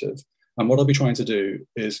perspective. And what I'll be trying to do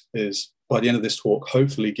is by the end of this talk,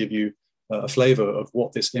 hopefully give you a flavor of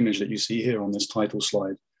what this image that you see here on this title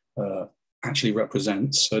slide actually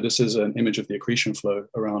represents. So this is an image of the accretion flow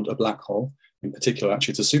around a black hole. In particular,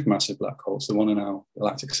 actually, it's a supermassive black hole. It's the one in our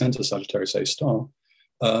galactic center, Sagittarius A star.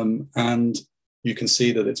 And you can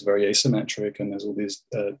see that it's very asymmetric and there's all these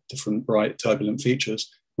different bright turbulent features.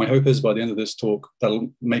 My hope is by the end of this talk,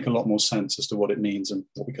 that'll make a lot more sense as to what it means and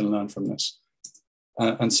what we can learn from this.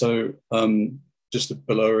 And so just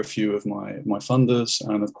below a few of my funders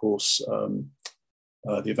and of course,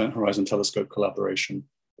 the Event Horizon Telescope collaboration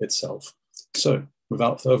itself. So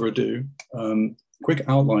without further ado, quick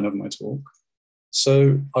outline of my talk.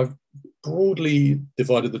 So I've broadly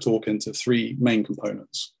divided the talk into three main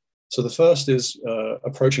components. So the first is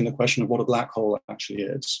approaching the question of what a black hole actually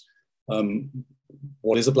is.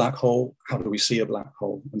 What is a black hole? How do we see a black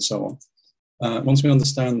hole? And so on. Once we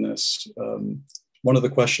understand this, one of the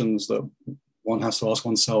questions that one has to ask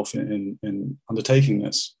oneself in undertaking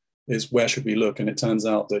this is where should we look? And it turns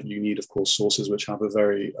out that you need, of course, sources which have a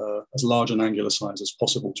very, as large an angular size as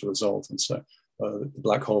possible to resolve. And so the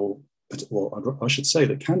black hole, well, I should say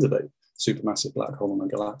the candidate supermassive black hole on a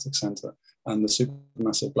galactic center and the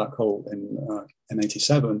supermassive black hole in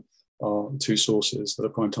M87 are two sources that are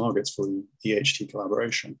prime targets for the EHT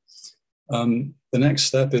collaboration. The next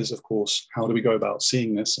step is, of course, how do we go about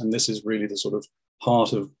seeing this? And this is really the sort of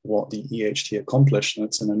heart of what the EHT accomplished, and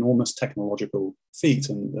it's an enormous technological feat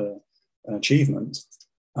and achievement.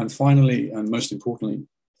 And finally, and most importantly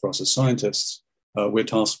for us as scientists, we're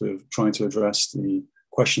tasked with trying to address the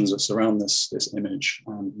questions that surround this image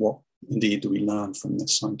and what indeed do we learn from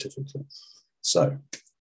this scientifically. So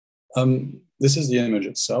this is the image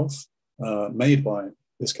itself, made by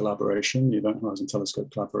this collaboration, the Event Horizon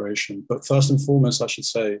Telescope collaboration. But first and foremost, I should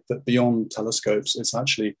say that beyond telescopes, it's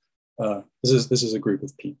actually this is a group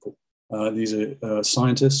of people. These are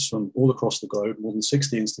scientists from all across the globe, more than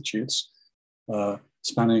 60 institutes,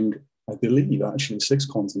 spanning, I believe, actually 6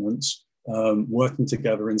 continents, working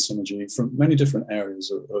together in synergy from many different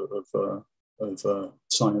areas of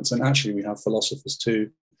science. And actually, we have philosophers too,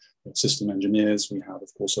 we have system engineers, we have, of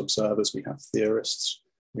course, observers, we have theorists,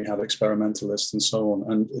 we have experimentalists, and so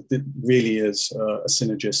on. And it really is a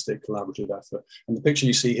synergistic, collaborative effort. And the picture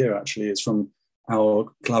you see here actually is from our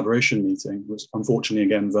collaboration meeting, was unfortunately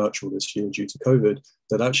again virtual this year due to COVID,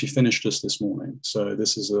 that actually finished just this morning. So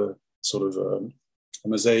this is a sort of a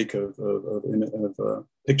mosaic of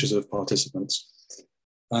pictures of participants.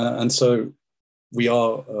 And so we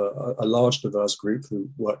are a large diverse group who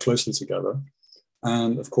work closely together.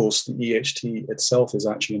 And of course, the EHT itself is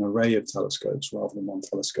actually an array of telescopes rather than one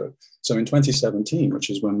telescope. So in 2017, which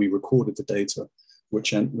is when we recorded the data,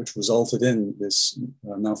 which resulted in this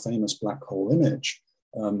now famous black hole image,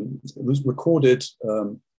 it was recorded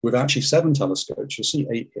with actually 7 telescopes. You'll see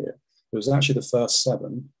 8 here. It was actually the first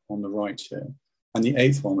 7 on the right here. And the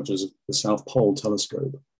 8th one, which is the South Pole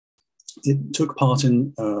telescope, it took part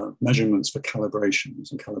in measurements for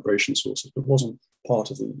calibrations and calibration sources, but wasn't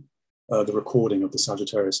part of the recording of the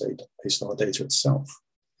Sagittarius A star data itself.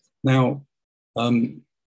 Now,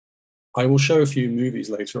 I will show a few movies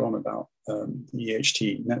later on about the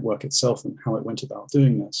EHT network itself and how it went about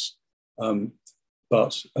doing this.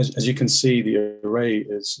 But as you can see, the array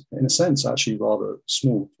is, in a sense, actually rather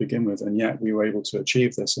small to begin with, and yet we were able to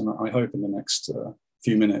achieve this. And I hope in the next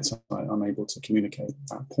few minutes, I'm able to communicate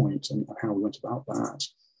that point and how we went about that.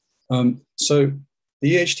 So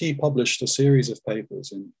the EHT published a series of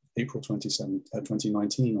papers in April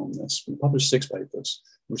 2019 on this. We published 6 papers,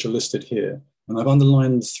 which are listed here. And I've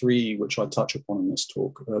underlined 3, which I touch upon in this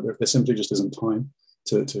talk. There simply just isn't time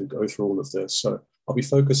to go through all of this. So I'll be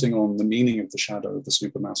focusing on the meaning of the shadow of the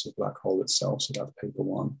supermassive black hole itself, so that's paper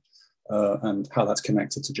 1, and how that's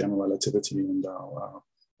connected to general relativity and our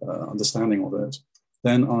understanding of it.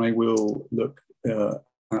 Then I will look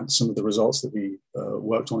at some of the results that we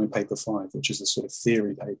worked on in paper 5, which is a sort of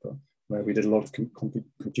theory paper, where we did a lot of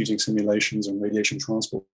computing simulations and radiation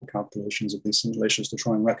transport calculations of these simulations to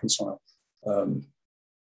try and reconcile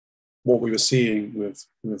what we were seeing with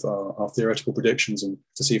our theoretical predictions, and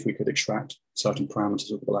to see if we could extract certain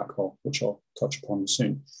parameters of the black hole, which I'll touch upon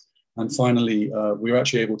soon. And finally, we were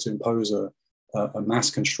actually able to impose a mass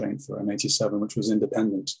constraint for M87, which was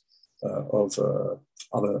independent of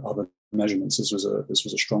other measurements. This was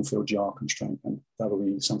a strong field GR constraint, and that will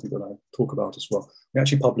be something that I talk about as well. We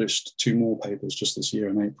actually published 2 more papers just this year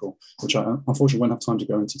in April, which I unfortunately won't have time to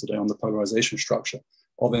go into today, on the polarization structure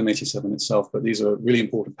of M87 itself. But these are really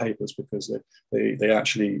important papers because they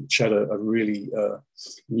actually shed a really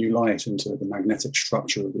new light into the magnetic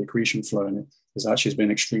structure of the accretion flow, and it has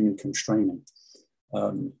been extremely constraining.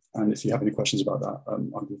 And if you have any questions about that,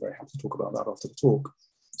 I'd be very happy to talk about that after the talk.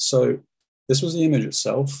 So this was the image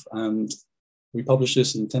itself, and we published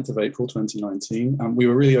this on 10th of April 2019, and we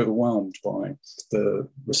were really overwhelmed by the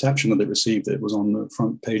reception that it received. It was on the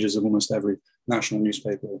front pages of almost every national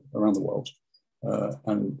newspaper around the world,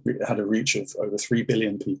 and it had a reach of over 3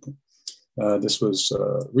 billion people. This was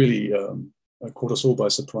really caught us all by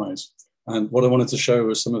surprise. And what I wanted to show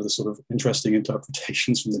was some of the sort of interesting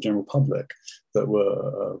interpretations from the general public that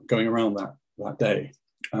were going around that day.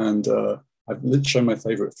 And I've shown my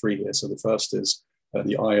favorite 3 here. So the first is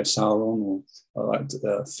the Eye of Sauron,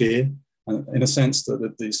 or fear. And in a sense,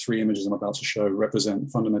 that these 3 images I'm about to show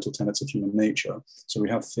represent fundamental tenets of human nature. So we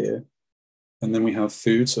have fear, and then we have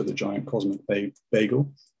food, so the giant cosmic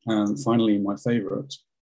bagel. And finally, my favorite.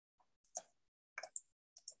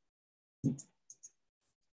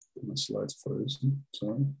 My slides frozen,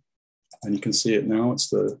 sorry. And you can see it now, it's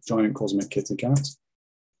the giant cosmic kitty cat.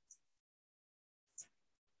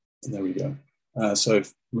 There we go. So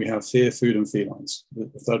we have fear, food, and felines. The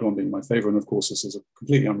third one being my favorite, and of course this is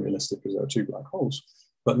completely unrealistic because there are 2 black holes.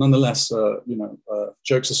 But nonetheless,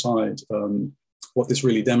 jokes aside, what this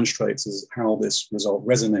really demonstrates is how this result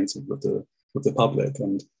resonated with the public.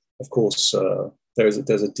 And of course, there's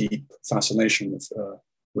a deep fascination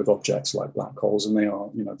with objects like black holes, and they are,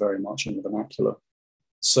 very much in the vernacular.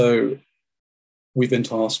 So we've been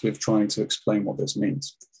tasked with trying to explain what this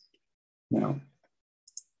means. Now,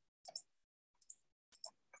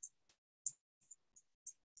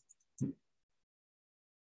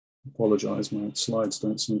 apologize, my slides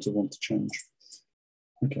don't seem to want to change.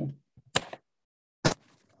 Okay.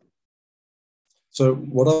 So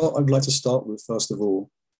what I'd like to start with, first of all,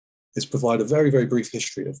 is provide a very, very brief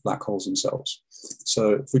history of black holes themselves.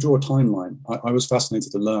 So if we draw a timeline, I was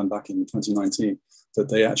fascinated to learn back in 2019 that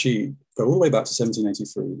they actually go all the way back to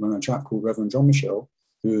 1783, when a chap called Reverend John Michell,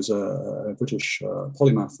 who was a British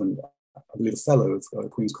polymath and I believe a fellow of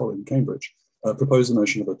Queen's College in Cambridge, proposed the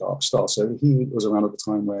notion of a dark star. So he was around at the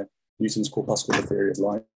time where Newton's corpuscular theory of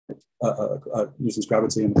light, Newton's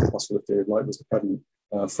gravity and the corpuscular theory of light was the prevalent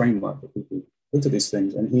framework that people looked at these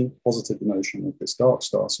things, and he posited the notion of this dark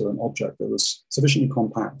star, so an object that was sufficiently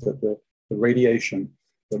compact that the radiation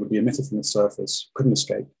that would be emitted from its surface couldn't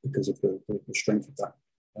escape because of the strength of that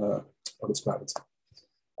of its gravity.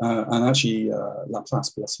 And actually,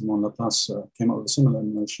 Laplace, Laplace came up with a similar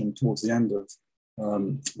notion towards the end of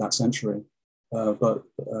that century, but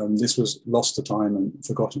this was lost to time and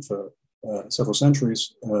forgotten for several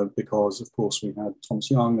centuries because, of course, we had Thomas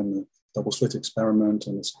Young and the double slit experiment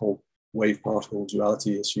and this whole wave-particle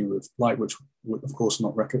duality issue with light, which would, of course,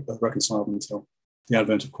 not reconciled until the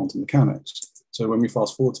advent of quantum mechanics. So when we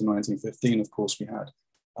fast forward to 1915, of course, we had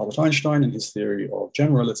Albert Einstein and his theory of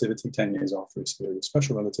general relativity 10 years after his theory of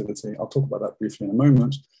special relativity. I'll talk about that briefly in a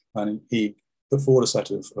moment. And he put forward a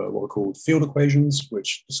set of what are called field equations,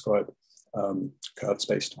 which describe curved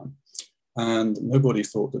space-time. And nobody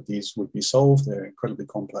thought that these would be solved. They're incredibly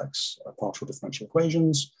complex partial differential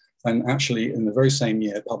equations. And actually, in the very same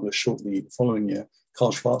year, published shortly the following year,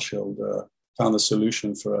 Carl Schwarzschild found a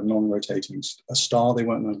solution for a non-rotating star. They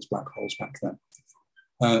weren't known as black holes back then.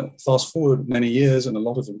 Fast forward many years and a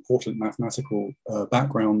lot of important mathematical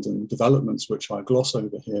background and developments, which I gloss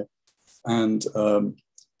over here. And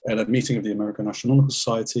at a meeting of the American Astronomical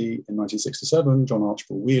Society in 1967, John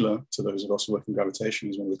Archibald Wheeler, to those of us who work in gravitation,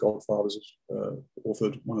 he's one of the godfathers,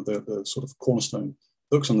 authored one of the sort of cornerstone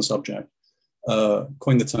books on the subject,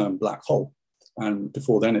 coined the term black hole. And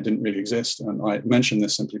before then, it didn't really exist. And I mention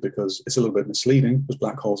this simply because it's a little bit misleading, because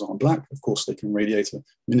black holes aren't black. Of course, they can radiate a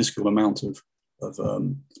minuscule amount of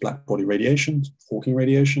black body radiation, Hawking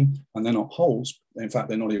radiation, and they're not holes. In fact,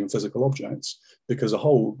 they're not even physical objects, because a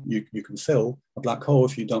hole, you can fill. A black hole,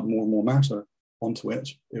 if you dump more and more matter onto it,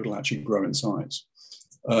 it will actually grow in size.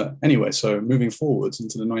 Anyway, so moving forwards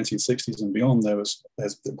into the 1960s and beyond, there's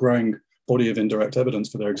the growing body of indirect evidence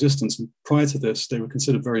for their existence. And prior to this, they were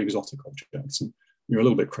considered very exotic objects. And you're a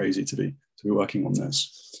little bit crazy to be working on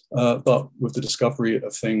this. But with the discovery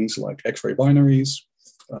of things like X-ray binaries,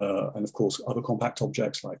 and of course other compact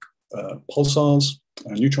objects like pulsars,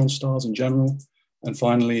 neutron stars in general, and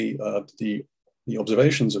finally the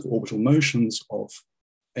observations of orbital motions of,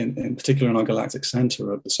 in particular in our galactic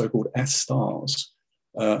center, of the so-called S stars,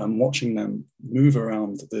 and watching them move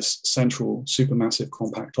around this central supermassive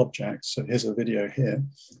compact object. So here's a video here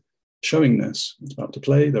showing this. It's about to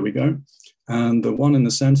play, there we go. And the one in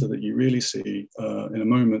the center that you really see in a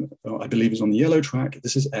moment, I believe is on the yellow track,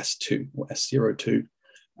 this is S2 or S02.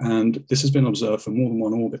 And this has been observed for more than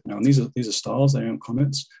one orbit now. And these are stars, they aren't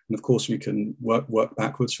comets. And of course we can work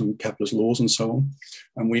backwards from Kepler's laws and so on.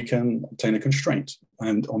 And we can obtain a constraint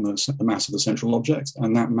and on the mass of the central object.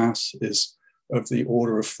 And that mass is of the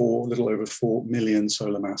order of little over 4 million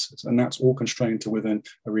solar masses. And that's all constrained to within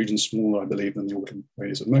a region smaller, I believe, than the orbital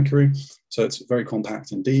radius of Mercury. So it's very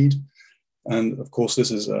compact indeed. And of course, this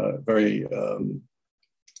is very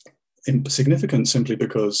significant simply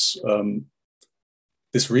because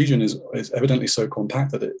this region is evidently so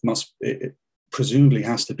compact that it presumably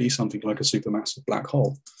has to be something like a supermassive black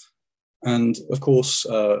hole. And of course,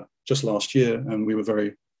 just last year, and we were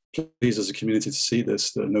very pleased as a community to see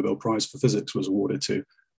this, the Nobel Prize for Physics was awarded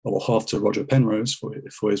half to Roger Penrose for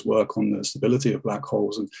his work on the stability of black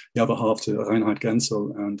holes, and the other half to Reinhard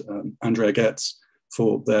Genzel and Andrea Goetz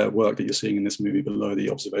for their work that you're seeing in this movie below, the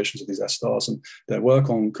observations of these S stars, and their work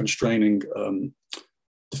on constraining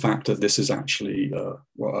the fact that this is actually,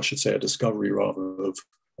 well, I should say a discovery rather of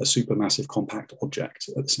a supermassive compact object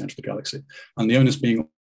at the center of the galaxy. And the onus being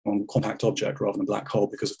on compact object rather than black hole,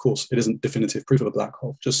 because of course it isn't definitive proof of a black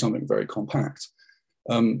hole, just something very compact.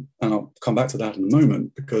 And I'll come back to that in a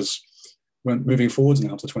moment, because when moving forwards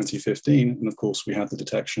now to 2015, and of course we had the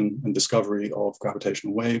detection and discovery of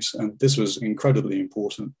gravitational waves, and this was incredibly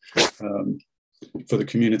important for the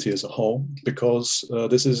community as a whole, because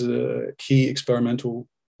this is a key experimental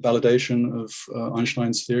validation of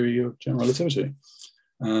Einstein's theory of general relativity.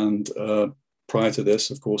 And prior to this,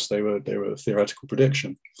 of course, they were a theoretical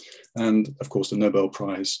prediction. And of course, the Nobel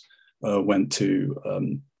Prize went to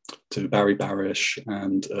Barry Barish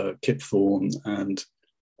and Kip Thorne and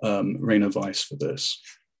Rainer Weiss for this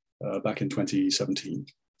back in 2017.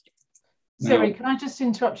 Siri, can I just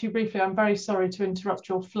interrupt you briefly? I'm very sorry to interrupt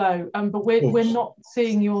your flow, but we're not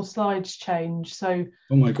seeing your slides change. So,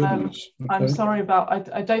 oh my goodness. Okay. I'm sorry about.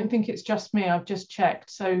 I don't think it's just me. I've just checked.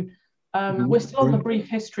 So, we're still on the brief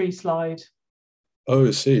history slide. Oh,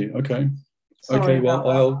 I see. Okay. Sorry okay.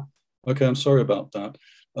 Well, okay. I'm sorry about that.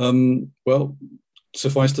 Well,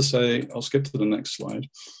 suffice to say, I'll skip to the next slide.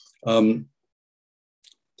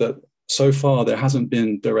 That so far there hasn't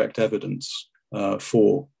been direct evidence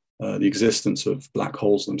for the existence of black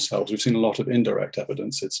holes themselves. We've seen a lot of indirect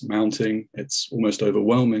evidence. It's mounting, it's almost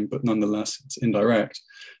overwhelming, but nonetheless, it's indirect.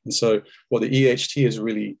 And so what the EHT has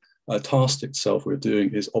really tasked itself with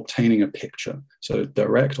doing is obtaining a picture. So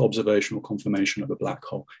direct observational confirmation of a black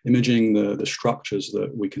hole, imaging the structures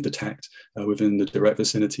that we can detect within the direct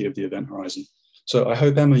vicinity of the event horizon. So I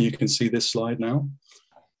hope, Emma, you can see this slide now.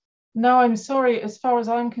 No, I'm sorry. As far as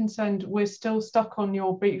I'm concerned, we're still stuck on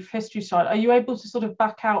your brief history slide. Are you able to sort of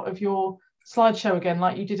back out of your slideshow again,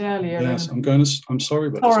 like you did earlier? Yes, I'm sorry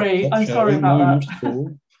about this. I'm sorry about that. Not at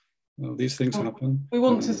all. Well, these things happen. We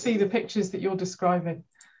want to see the pictures that you're describing.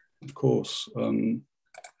 Of course.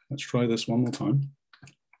 Let's try this one more time.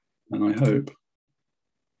 And I hope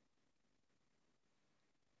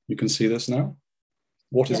you can see this now.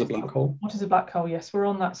 What is a black hole? What is a black hole? Yes, we're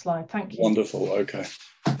on that slide. Thank you. Wonderful. Okay.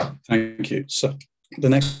 Thank you. So the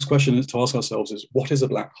next question is to ask ourselves is, what is a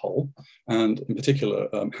black hole? And in particular,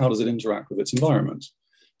 how does it interact with its environment?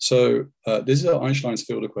 So these are Einstein's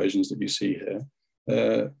field equations that you see here.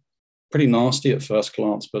 They're pretty nasty at first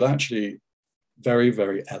glance, but actually very,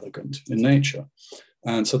 very elegant in nature.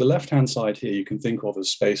 And so the left-hand side here you can think of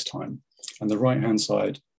as space-time, and the right-hand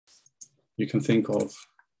side you can think of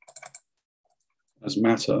as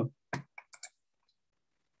matter.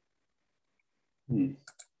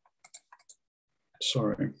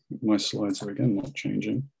 Sorry, my slides are again not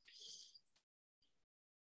changing.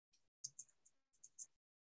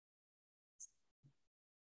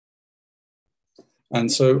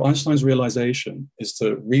 And so Einstein's realization is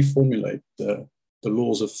to reformulate the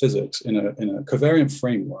laws of physics in a covariant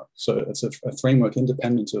framework. So it's a framework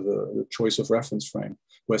independent of a choice of reference frame,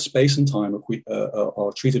 where space and time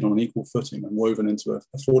are treated on an equal footing and woven into a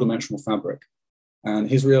four-dimensional fabric. And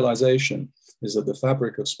his realization is that the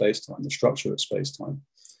fabric of space-time, the structure of space-time,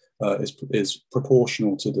 is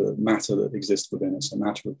proportional to the matter that exists within it. So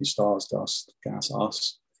matter would be stars, dust, gas,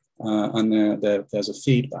 us. And there's a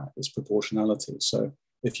feedback, there's proportionality. So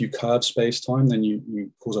if you curve space-time, then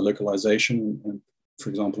you cause a localization and for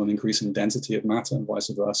example, an increase in density of matter and vice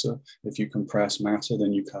versa. If you compress matter,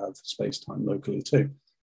 then you curve space-time locally too.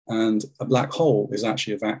 And a black hole is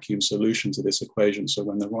actually a vacuum solution to this equation. So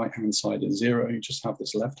when the right-hand side is 0, you just have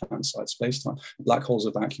this left-hand side space-time. Black hole is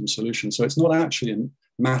a vacuum solution. So it's not actually a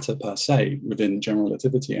matter per se within general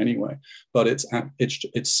relativity anyway, but it's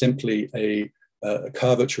simply a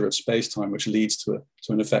curvature of space-time which leads to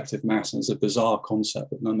an effective mass. And it's a bizarre concept,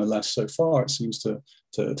 but nonetheless, so far it seems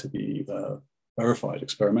to be verified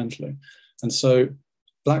experimentally. And so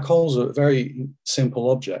black holes are very simple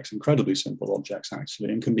objects, incredibly simple objects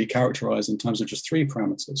actually, and can be characterized in terms of just 3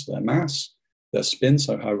 parameters: their mass, their spin,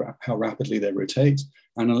 so how rapidly they rotate,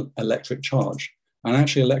 and an electric charge. And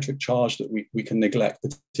actually electric charge that we can neglect,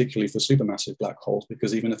 particularly for supermassive black holes,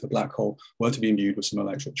 because even if a black hole were to be imbued with some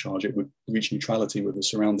electric charge, it would reach neutrality with the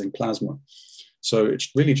surrounding plasma. So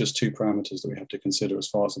it's really just 2 parameters that we have to consider as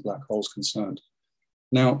far as the black hole is concerned.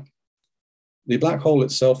 Now, the black hole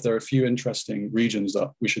itself, there are a few interesting regions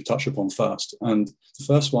that we should touch upon first. And the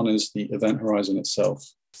first one is the event horizon itself.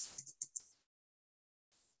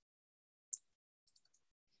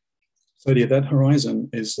 So the event horizon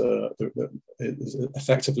is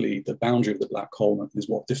effectively the boundary of the black hole, and is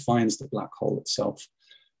what defines the black hole itself.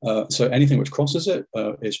 So anything which crosses it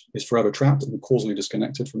is forever trapped and causally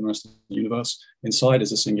disconnected from the rest of the universe. Inside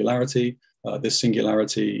is a singularity. This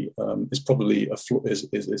singularity is probably a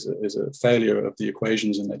failure of the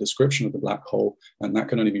equations in their description of the black hole, and that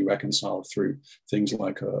can only be reconciled through things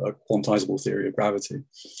like a quantizable theory of gravity.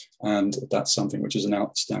 And that's something which is an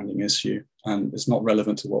outstanding issue, and it's not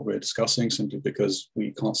relevant to what we're discussing simply because we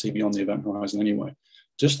can't see beyond the event horizon anyway.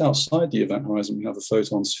 Just outside the event horizon, we have a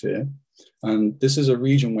photon sphere, and this is a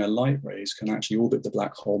region where light rays can actually orbit the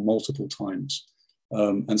black hole multiple times.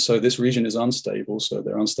 And so this region is unstable, so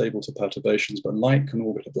they're unstable to perturbations, but light can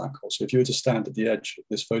orbit a black hole. So if you were to stand at the edge of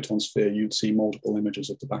this photon sphere, you'd see multiple images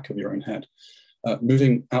of the back of your own head.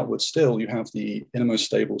 Moving outward still, you have the innermost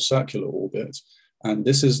stable circular orbit, and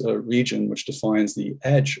this is a region which defines the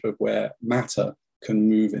edge of where matter can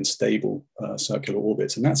move in stable circular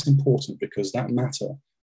orbits. And that's important because that matter,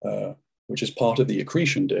 which is part of the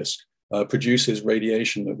accretion disk, produces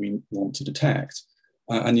radiation that we want to detect.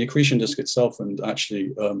 And the accretion disk itself, and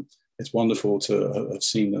actually it's wonderful to have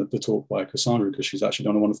seen the talk by Cassandra, because she's actually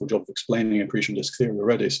done a wonderful job of explaining accretion disk theory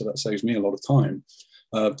already, so that saves me a lot of time.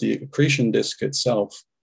 The accretion disk itself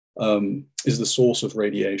is the source of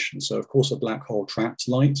radiation. So of course a black hole traps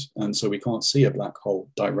light, and so we can't see a black hole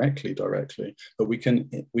directly, but we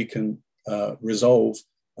can resolve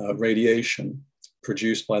radiation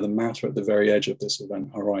produced by the matter at the very edge of this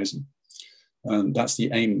event horizon. And that's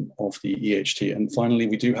the aim of the EHT. And finally,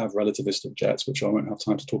 we do have relativistic jets, which I won't have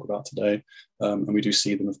time to talk about today. And we do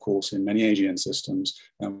see them, of course, in many AGN systems.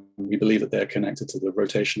 And we believe that they're connected to the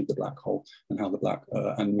rotation of the black hole and how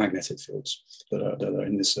the and magnetic fields that are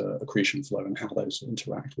in this accretion flow and how those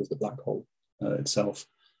interact with the black hole itself.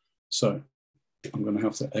 So I'm going to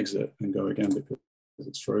have to exit and go again because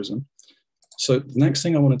it's frozen. So the next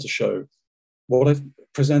thing I wanted to show, what I've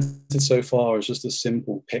presented so far is just a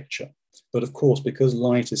simple picture. But of course, because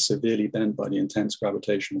light is severely bent by the intense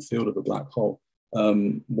gravitational field of a black hole,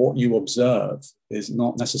 what you observe is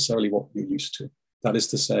not necessarily what you're used to. That is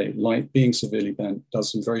to say, light being severely bent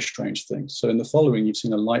does some very strange things. So in the following, you've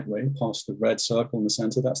seen a light ray pass the red circle in the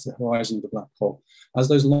center. That's the horizon of the black hole. As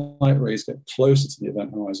those light rays get closer to the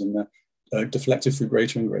event horizon, they're deflected through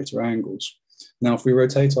greater and greater angles. Now, if we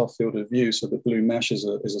rotate our field of view, so the blue mesh is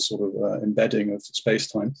a sort of embedding of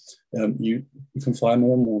space-time, you can fire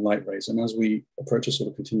more and more light rays. And as we approach a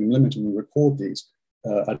sort of continuum limit and we record these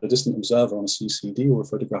at a distant observer on a CCD or a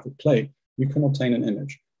photographic plate, you can obtain an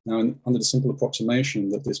image. Now, under the simple approximation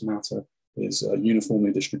that this matter is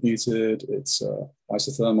uniformly distributed, it's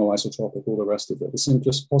isothermal, isotropic, all the rest of it, the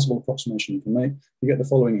simplest possible approximation you can make, you get the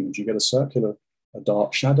following image. You get a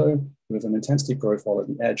dark shadow with an intensity profile at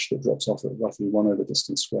the edge that drops off at roughly 1/,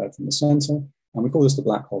 distance squared from the center. And we call this the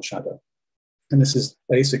black hole shadow. And this is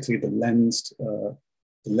basically the lensed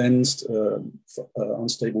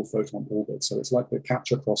unstable photon orbit. So it's like the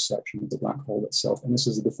capture cross-section of the black hole itself. And this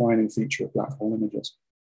is the defining feature of black hole images.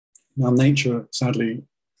 Now, nature, sadly,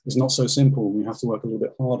 is not so simple. We have to work a little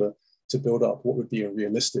bit harder to build up what would be a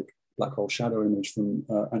realistic black hole shadow image from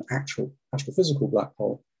an actual astrophysical black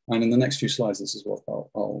hole. And in the next few slides, this is what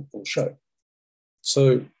I'll show.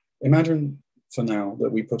 So imagine for now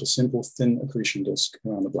that we put a simple thin accretion disk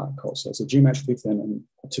around the black hole. So it's a geometrically thin and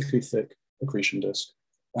particularly thick accretion disk.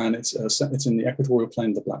 And it's in the equatorial plane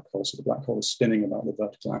of the black hole. So the black hole is spinning about the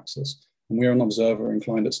vertical axis. And we're an observer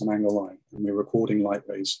inclined at some angle line. And we're recording light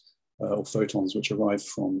rays or photons which arrive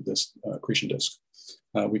from this accretion disk.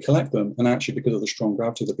 We collect them, and actually, because of the strong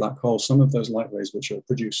gravity of the black hole, some of those light rays which are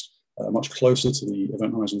produced much closer to the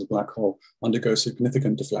event horizon of the black hole undergo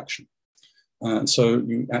significant deflection. And so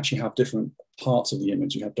you actually have different parts of the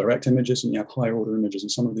image. You have direct images and you have higher order images,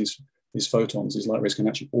 and some of these photons, these light rays, can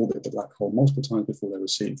actually orbit the black hole multiple times before they're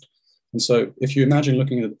received. And so if you imagine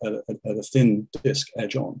looking at a thin disk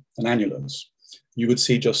edge on, an annulus, you would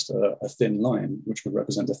see just a thin line, which would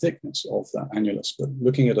represent the thickness of that annulus. But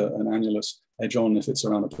looking at an annulus edge on, if it's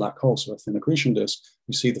around a black hole, so a thin accretion disk,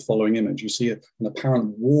 you see the following image. You see an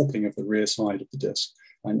apparent warping of the rear side of the disk,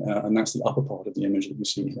 and that's the upper part of the image that you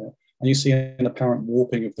see here. And you see an apparent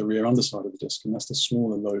warping of the rear underside of the disk, and that's the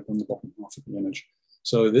smaller lobe on the bottom half of the image.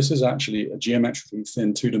 So this is actually a geometrically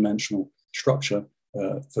thin two-dimensional structure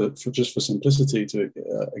just for simplicity to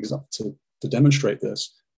demonstrate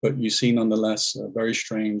this. But you see nonetheless a very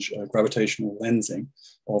strange gravitational lensing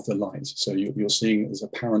of the light. So you're seeing there's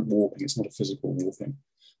apparent warping. It's not a physical warping.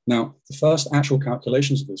 Now, the first actual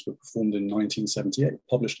calculations of this were performed in 1978,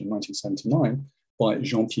 published in 1979 by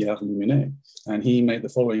Jean-Pierre Luminet. And he made the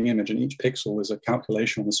following image, and each pixel is a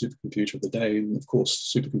calculation on the supercomputer of the day. And of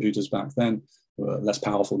course, supercomputers back then were less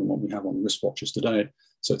powerful than what we have on wristwatches today.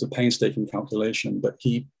 So it's a painstaking calculation, but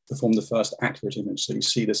he performed the first accurate image. So you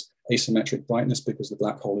see this asymmetric brightness because the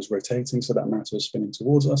black hole is rotating, so that matter is spinning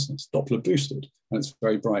towards us, and it's Doppler boosted, and it's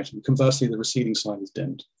very bright. And conversely, the receding side is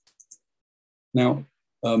dimmed. Now,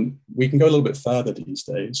 we can go a little bit further these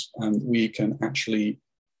days, and we can actually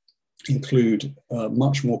include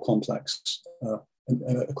much more complex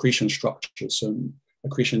accretion structures, so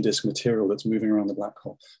accretion disk material that's moving around the black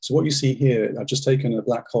hole. So what you see here, I've just taken a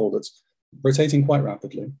black hole that's rotating quite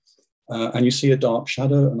rapidly, and you see a dark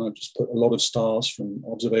shadow, and I've just put a lot of stars from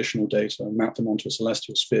observational data and mapped them onto a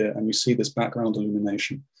celestial sphere, and you see this background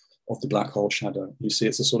illumination of the black hole shadow. You see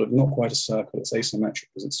it's a sort of not quite a circle, it's asymmetric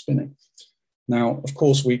because it's spinning. Now, of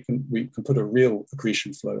course, we can put a real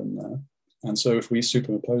accretion flow in there, and so if we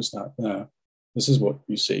superimpose that there, this is what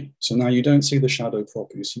you see. So now you don't see the shadow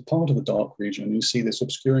proper, you see part of the dark region, you see this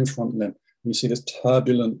obscuring front limb, you see this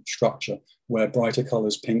turbulent structure where brighter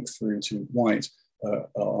colors, pink through to white,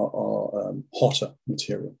 are hotter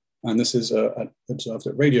material. And this is observed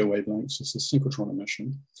at radio wavelengths. This is synchrotron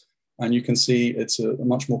emission. And you can see it's a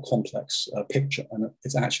much more complex picture, and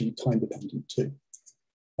it's actually time dependent too.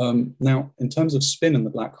 Now, in terms of spin in the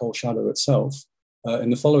black hole shadow itself, in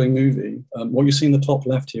the following movie, what you see in the top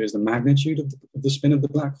left here is the magnitude of the spin of the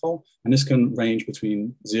black hole, and this can range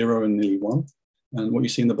between 0 and nearly 1. And what you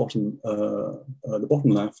see in the bottom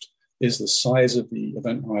left is the size of the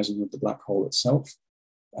event horizon of the black hole itself.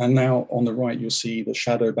 And now on the right, you'll see the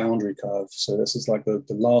shadow boundary curve. So this is like the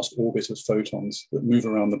last orbit of photons that move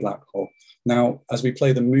around the black hole. Now, as we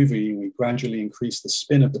play the movie, we gradually increase the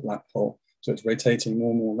spin of the black hole, so it's rotating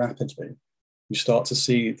more and more rapidly. You start to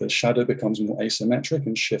see the shadow becomes more asymmetric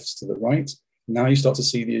and shifts to the right. Now you start to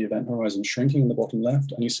see the event horizon shrinking in the bottom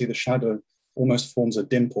left, and you see the shadow almost forms a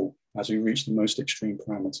dimple as we reach the most extreme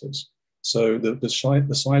parameters. So the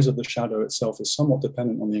size of the shadow itself is somewhat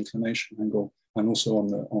dependent on the inclination angle and also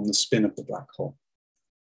on the spin of the black hole.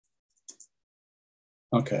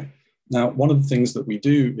 Okay. Now, one of the things that we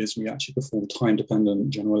do is we actually perform time-dependent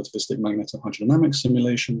general relativistic magneto-hydrodynamic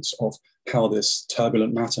simulations of how this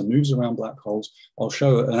turbulent matter moves around black holes. I'll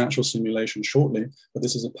show an actual simulation shortly, but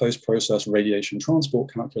this is a post-process radiation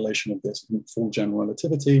transport calculation of this in full general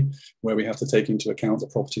relativity, where we have to take into account the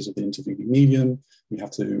properties of the intervening medium. We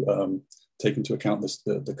have to take into account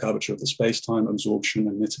the curvature of the space-time, absorption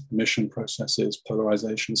and emission processes,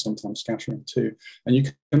 polarization, sometimes scattering too. And you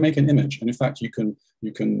can make an image. And in fact, you can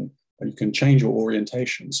change your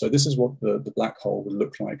orientation. So this is what the black hole would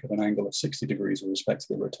look like at an angle of 60 degrees with respect to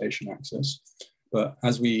the rotation axis. But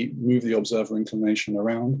as we move the observer inclination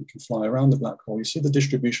around, we can fly around the black hole, you see the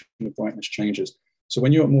distribution of brightness changes. So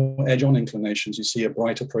when you're at more edge-on inclinations, you see a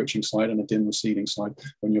bright approaching side and a dim receding side.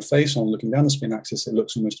 When you're face-on, looking down the spin axis, it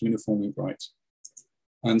looks almost uniformly bright.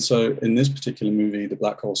 And so in this particular movie, the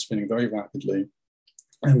black hole is spinning very rapidly.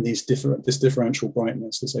 And this differential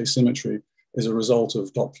brightness, this asymmetry, is a result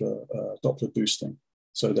of Doppler boosting.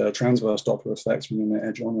 So there are transverse Doppler effects when you're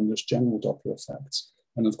edge on, and just general Doppler effects.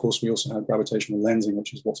 And of course, we also have gravitational lensing,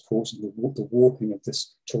 which is what's causing the warping of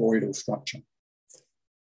this toroidal structure.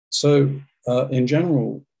 So in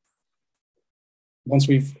general, once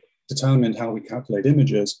we've determined how we calculate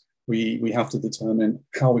images, we have to determine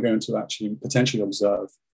how we're going to actually potentially observe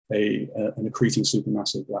an accreting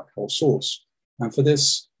supermassive black hole source. And for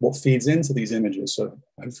this, what feeds into these images, so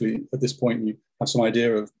hopefully at this point you have some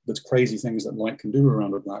idea of the crazy things that light can do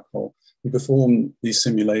around a black hole. We perform these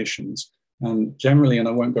simulations And generally, and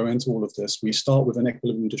I won't go into all of this, we start with an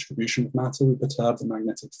equilibrium distribution of matter. We perturb the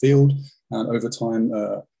magnetic field, and over time,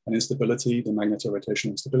 an instability, the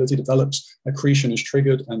magnetorotational instability develops. Accretion is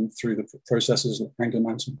triggered, and through the processes of angular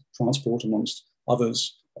momentum transport, amongst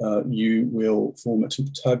others, you will form a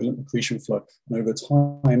turbulent accretion flow. And over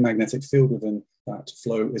time, magnetic field within that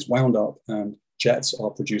flow is wound up, and jets are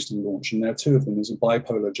produced and launched. And there are two of them. There's a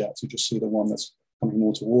bipolar jet. You just see the one that's coming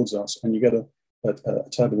more towards us, and you get a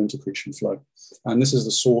turbulent accretion flow. And this is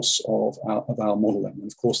the source of our modeling.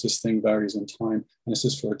 And of course, this thing varies in time, and this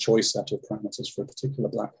is for a choice set of parameters for a particular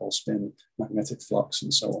black hole spin, magnetic flux,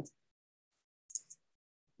 and so on.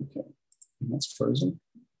 Okay, and that's frozen.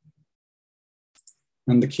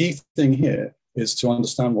 And the key thing here is to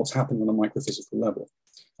understand what's happening on a microphysical level.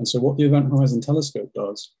 And so what the Event Horizon Telescope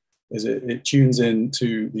does is it tunes in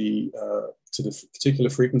to the particular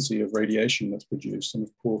frequency of radiation that's produced. And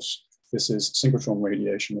of course, this is synchrotron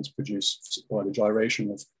radiation that's produced by the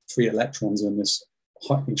gyration of free electrons in this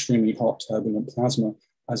extremely hot turbulent plasma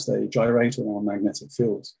as they gyrate around magnetic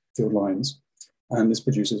field lines. And this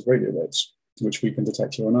produces radio waves, which we can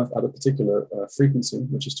detect here on Earth at a particular frequency,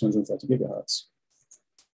 which is 230 gigahertz.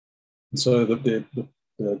 And so the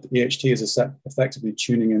EHT is effectively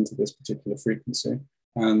tuning into this particular frequency.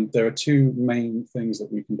 And there are two main things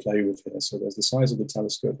that we can play with here. So there's the size of the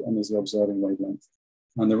telescope, and there's the observing wavelength.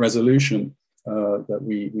 And the resolution that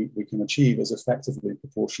we can achieve is effectively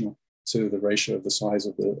proportional to the ratio of the size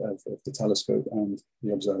of the telescope and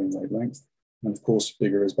the observing wavelength. And of course,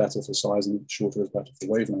 bigger is better for size and shorter is better for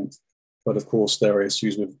wavelength. But of course, there are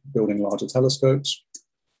issues with building larger telescopes.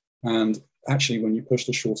 And actually, when you push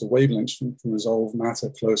the shorter wavelengths, you can resolve matter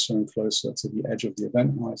closer and closer to the edge of the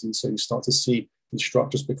event horizon. So you start to see the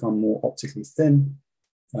structures become more optically thin,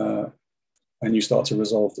 and you start to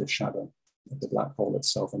resolve the shadow of the black hole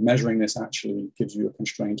itself. And measuring this actually gives you a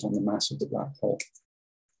constraint on the mass of the black hole.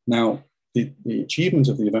 Now, the achievement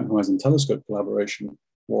of the Event Horizon Telescope collaboration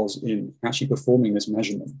was in actually performing this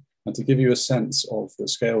measurement. And to give you a sense of the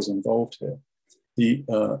scales involved here, the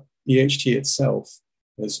EHT itself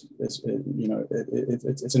it's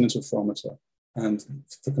an interferometer. And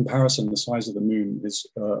for comparison, the size of the moon is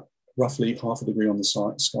roughly half a degree on the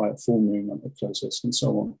sky at full moon at the closest, and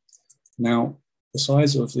so on. Now, the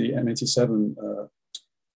size of the M87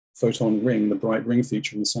 photon ring, the bright ring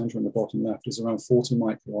feature in the center and the bottom left, is around 40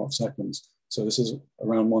 microarc seconds. So this is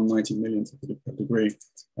around 1/90 millionth of a degree.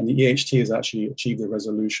 And the EHT has actually achieved a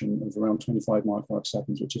resolution of around 25 microarc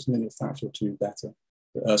seconds, which is nearly a factor or two better,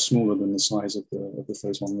 smaller than the size of the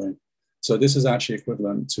photon ring. So this is actually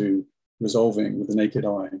equivalent to resolving with the naked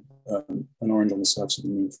eye an orange on the surface of the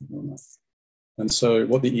moon from Earth. And so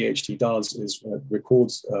what the EHT does is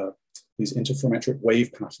records these interferometric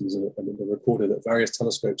wave patterns that are recorded at various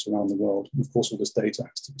telescopes around the world. And of course, all this data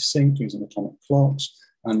has to be synced using atomic clocks,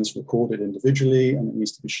 and it's recorded individually, and it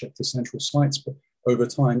needs to be shipped to central sites. But over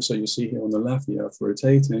time, so you see here on the left, the Earth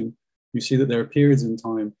rotating, you see that there are periods in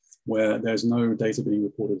time where there's no data being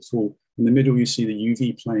recorded at all. In the middle, you see the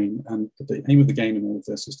UV plane, and the aim of the game in all of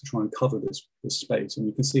this is to try and cover this space. And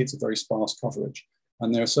you can see it's a very sparse coverage.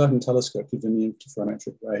 And there are certain telescopes within the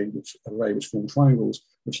interferometric array which form triangles,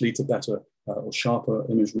 which lead to better or sharper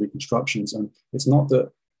image reconstructions. And it's not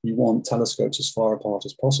that you want telescopes as far apart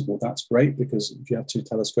as possible. That's great, because if you have two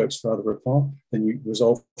telescopes further apart, then you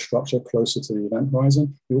resolve structure closer to the event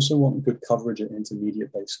horizon. You also want good coverage at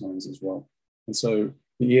intermediate baselines as well. And so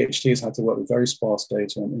the EHT has had to work with very sparse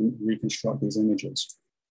data and reconstruct these images.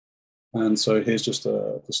 And so here's just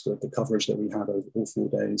the coverage that we had over all 4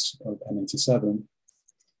 days of M87.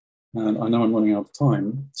 And I know I'm running out of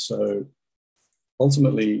time. So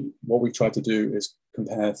ultimately, what we tried to do is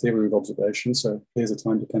compare theory with observation. So here's a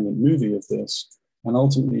time-dependent movie of this. And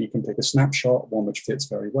ultimately, you can pick a snapshot, one which fits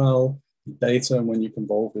very well, data, and when you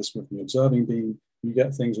convolve this with the observing beam, you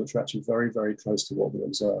get things which are actually very, very close to what we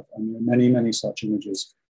observe. And there are many, many such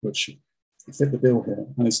images which fit the bill here.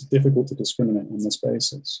 And it's difficult to discriminate on this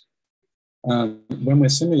basis. When we're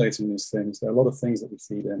simulating these things, there are a lot of things that we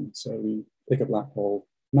feed in. So we pick a black hole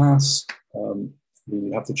mass,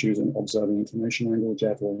 we have to choose an observing inclination angle,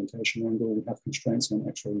 jet orientation angle, we have constraints on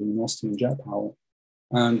X-ray luminosity and jet power.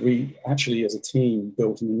 And we actually, as a team,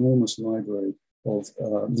 built an enormous library of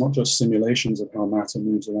not just simulations of how matter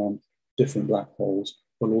moves around different black holes,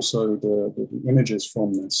 but also the images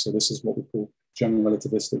from this. So this is what we call general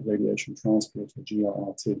relativistic radiation transport, or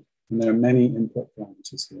GRRT. And there are many input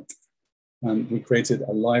parameters here. And we created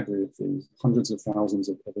a library of these, hundreds of thousands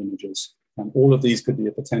of images. And all of these could be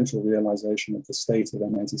a potential realization of the state of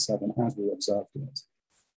M87 as we observed it.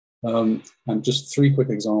 And just 3 quick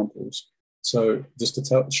examples. So just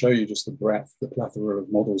to show you just the breadth, the plethora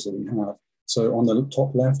of models that we have. So on the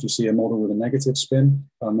top left, you see a model with a negative spin,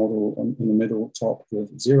 a model in the middle top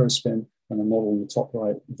with 0 spin, and a model in the top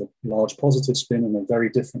right with a large positive spin and a very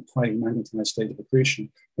different highly magnetized state of accretion.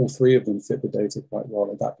 All three of them fit the data quite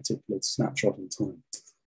well at that particular snapshot in time.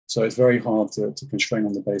 So it's very hard to constrain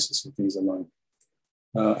on the basis of these alone.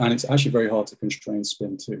 And it's actually very hard to constrain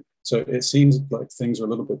spin too. So it seems like things are a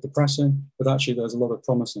little bit depressing, but actually there's a lot of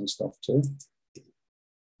promising stuff too.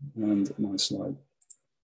 And my slide,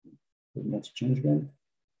 not to change again.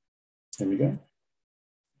 There we go.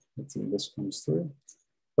 Hopefully this comes through.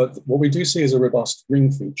 But what we do see is a robust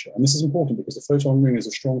ring feature. And this is important because the photon ring is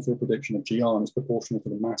a strong field prediction of GR and is proportional to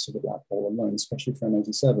the mass of the black hole alone, especially for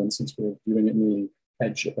M87, since we're viewing it nearly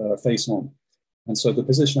face on. And so the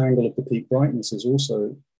position angle of the peak brightness is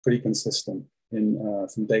also pretty consistent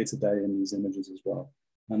from day to day in these images as well.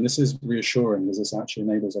 And this is reassuring as this actually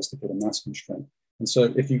enables us to put a mass constraint. And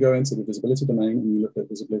so if you go into the visibility domain and you look at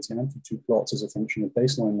visibility amplitude plots as a function of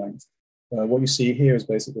baseline length, what you see here is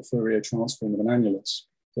basically the Fourier transform of an annulus.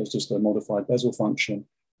 So it's just a modified Bessel function,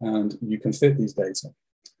 and you can fit these data.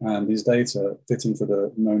 And these data fitting for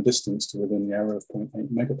the known distance to within the error of 0.8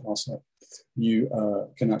 megaparsec, you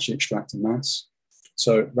can actually extract a mass.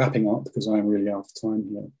 So wrapping up, because I'm really out of time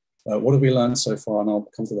here, what have we learned so far? And I'll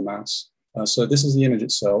come to the mass. So this is the image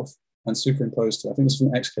itself, and superimposed to, I think it's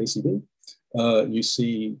from XKCD, you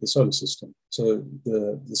see the solar system. So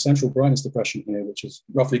the central brightness depression here, which is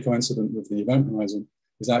roughly coincident with the event horizon,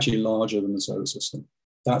 is actually larger than the solar system.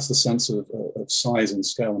 That's the sense of size and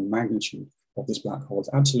scale and magnitude of this black hole. It's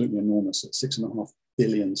absolutely enormous. It's 6.5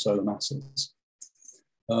 billion solar masses.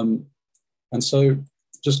 And so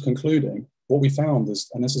just concluding, what we found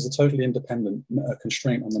is, and this is a totally independent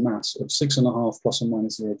constraint on the mass of 6.5 plus or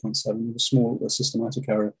minus 0.7, a small systematic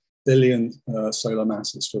error, billion solar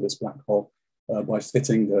masses for this black hole by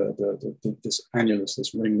fitting this annulus,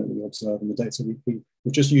 this ring that we observe in the data.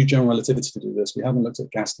 We've just used general relativity to do this. We haven't looked at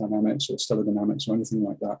gas dynamics or stellar dynamics or anything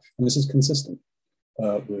like that. And this is consistent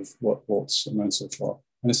with what's known so far.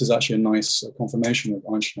 And this is actually a nice confirmation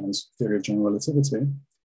of Einstein's theory of general relativity.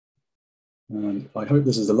 And I hope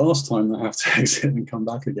this is the last time that I have to exit and come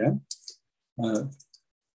back again.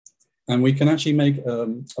 And we can actually make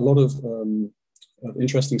a lot of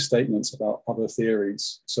interesting statements about other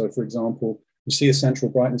theories. So for example, we see a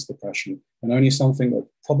central brightness depression, and only something that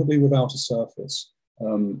probably without a surface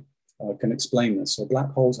can explain this. So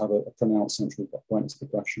black holes have a pronounced central brightness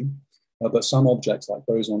depression, but some objects like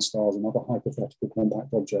boson stars and other hypothetical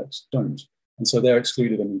compact objects don't. And so they're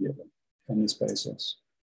excluded immediately on this basis.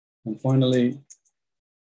 And finally,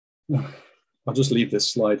 I'll just leave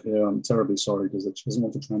this slide here. I'm terribly sorry because it doesn't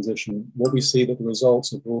want to transition. What we see that the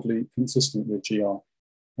results are broadly consistent with GR.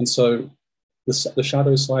 And so the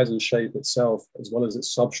shadow size and shape itself, as well as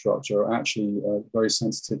its substructure, are actually very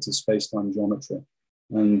sensitive to space-time geometry.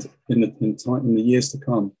 And in the years to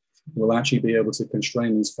come, we'll actually be able to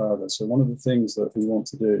constrain these further. So one of the things that we want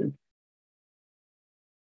to do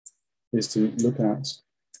is to look at,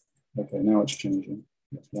 okay, now it's changing.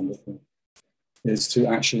 That's wonderful. Is to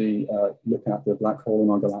actually look at the black hole in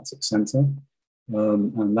our galactic center.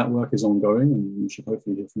 And that work is ongoing, and you should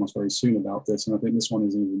hopefully hear from us very soon about this. And I think this one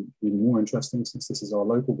is even more interesting since this is our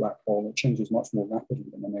local black hole. It changes much more rapidly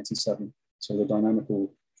than M87. So the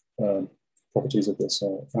dynamical properties of this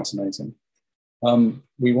are fascinating.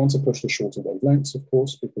 We want to push the shorter wavelengths, of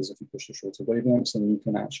course, because if you push the shorter wavelengths, then you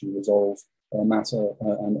can actually resolve matter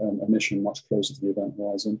and emission much closer to the event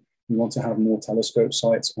horizon. We want to have more telescope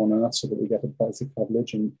sites on Earth so that we get a better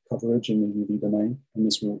coverage in the UV domain, and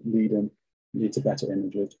this will lead to better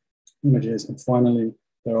images. And finally,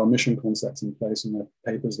 there are mission concepts in place, and there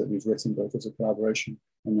are papers that we've written both as a collaboration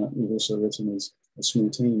and that we've also written as small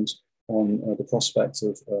teams on the prospect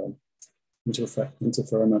of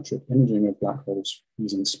interferometric imaging of black holes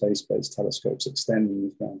using space-based telescopes extending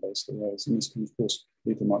these ground-based arrays. And this can, of course,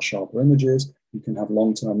 lead to much sharper images. You can have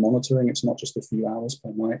long-term monitoring. It's not just a few hours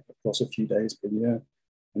per night, across a few days per year,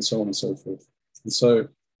 and so on and so forth. And so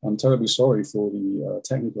I'm terribly sorry for the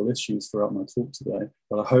technical issues throughout my talk today,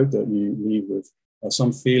 but I hope that you leave with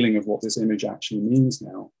some feeling of what this image actually means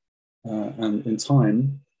now. And in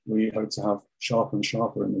time, we hope to have sharper and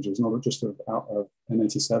sharper images, not just of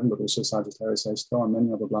M87, but also Sagittarius A star and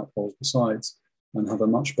many other black holes besides, and have a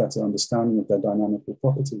much better understanding of their dynamical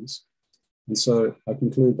properties. And so I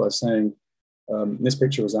conclude by saying this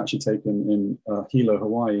picture was actually taken in Hilo,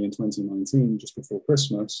 Hawaii in 2019, just before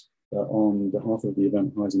Christmas, on behalf of the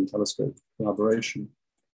Event Horizon Telescope collaboration.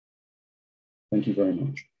 Thank you very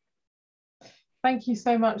much. Thank you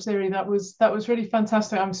so much, Ziri. That was really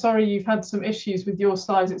fantastic. I'm sorry you've had some issues with your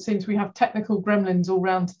slides. It seems we have technical gremlins all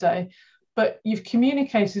round today. but you've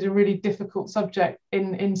communicated a really difficult subject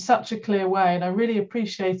in such a clear way, and I really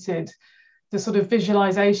appreciated the sort of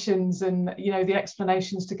visualizations and, you know, the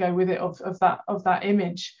explanations to go with it of that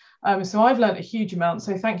image. So I've learned a huge amount,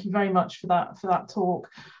 so thank you very much for that talk.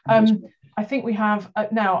 I think we have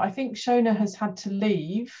now, I think Shona has had to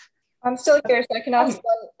leave. I'm still here, so I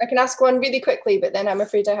can ask one really quickly, but then I'm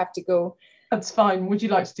afraid I have to go. That's fine. Would you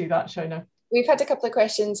like to do that, Shona? We've had a couple of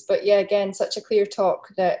questions, but yeah, again, such a clear talk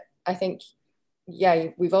that I think, yeah,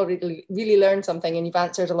 we've already really learned something, and you've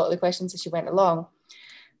answered a lot of the questions as you went along.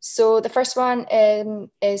 So the first one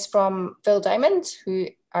is from Phil Diamond, who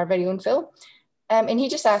our very own Phil. And he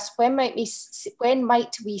just asked, when might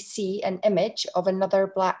we see an image of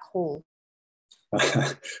another black hole?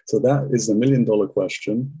 So that is the $1 million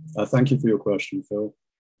question. Thank you for your question, Phil.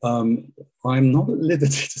 I'm not at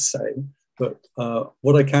liberty to say, but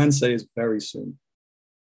what I can say is very soon.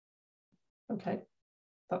 Okay,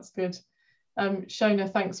 that's good.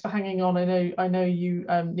 Shona, thanks for hanging on. I know you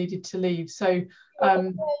needed to leave. So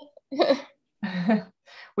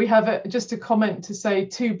we have just a comment to say,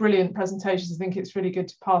 2 brilliant presentations. I think it's really good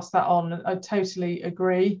to pass that on. I totally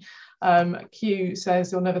agree. Q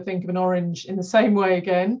says you'll never think of an orange in the same way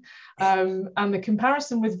again. And the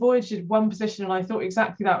comparison with Voyager did one position, and I thought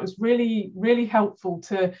exactly that was really, really helpful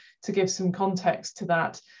to give some context to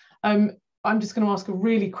that. I'm just going to ask a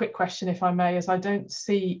really quick question, if I may, as I don't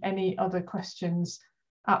see any other questions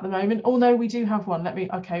at the moment. Oh no, we do have one.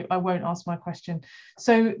 Okay, I won't ask my question.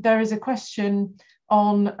 So there is a question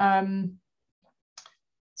on,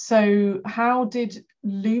 so how did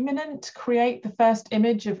Luminant create the first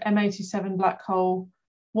image of M87 black hole?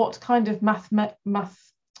 What kind of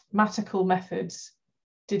mathematical methods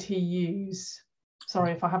did he use?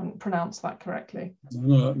 Sorry if I haven't pronounced that correctly.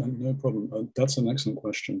 No problem. That's an excellent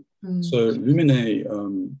question. So Luminae,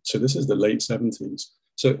 so this is the late 70s.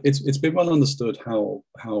 So it's been well understood how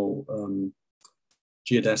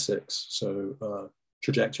geodesics, so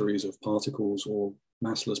trajectories of particles or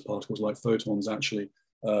massless particles like photons, actually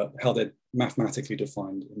how they're mathematically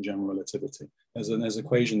defined in general relativity. There's an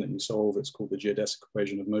equation that you solve. It's called the geodesic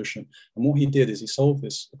equation of motion. And what he did is he solved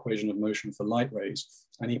this equation of motion for light rays,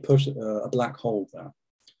 and he put a black hole there.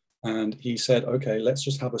 And he said, okay, let's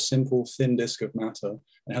just have a simple thin disk of matter.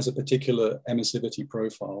 It has a particular emissivity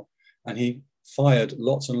profile. And he fired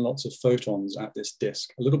lots and lots of photons at this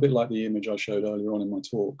disk, a little bit like the image I showed earlier on in my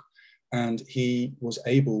talk. And he was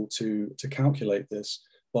able to calculate this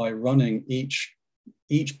by running each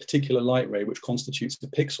particular light ray, which constitutes the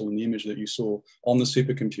pixel in the image that you saw, on the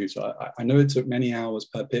supercomputer. I know it took many hours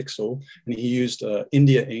per pixel, and he used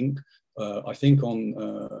India ink, I think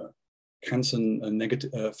on Canson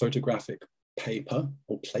negative photographic paper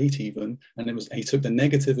or plate even, and he took the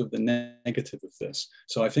negative of the negative of this.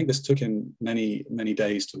 So I think this took him many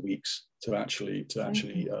days to weeks to actually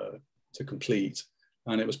complete.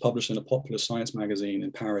 And it was published in a popular science magazine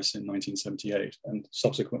in Paris in 1978, and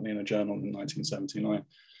subsequently in a journal in 1979.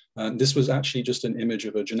 And this was actually just an image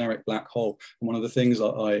of a generic black hole. And one of the things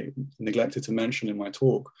that I neglected to mention in my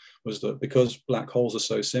talk was that because black holes are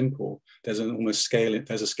so simple, there's a scale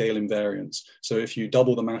invariance. So if you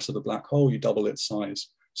double the mass of the black hole, you double its size.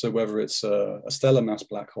 So whether it's a stellar mass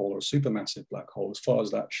black hole or a supermassive black hole, as far as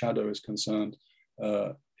that shadow is concerned,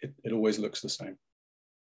 it always looks the same.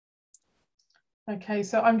 Okay,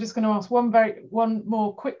 so I'm just going to ask one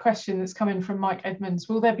more quick question that's come in from Mike Edmonds.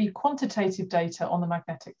 Will there be quantitative data on the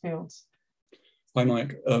magnetic fields? Hi,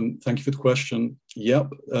 Mike. Thank you for the question. Yep,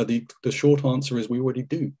 the short answer is we already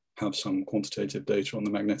do have some quantitative data on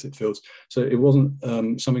the magnetic fields. So it wasn't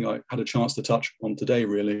something I had a chance to touch on today,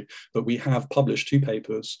 really, but we have published 2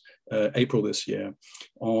 papers, April this year,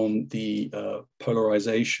 on the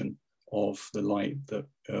polarization of the light that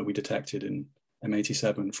we detected in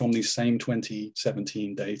M87 from these same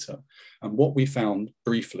 2017 data. And what we found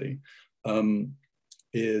briefly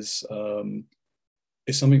is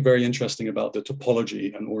something very interesting about the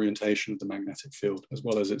topology and orientation of the magnetic field, as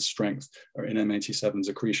well as its strength in M87's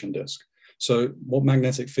accretion disk. So what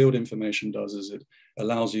magnetic field information does is it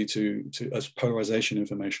allows you as polarization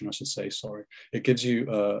information, I should say, sorry, it gives you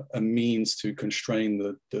a means to constrain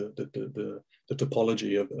the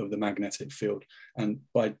topology of the magnetic field. And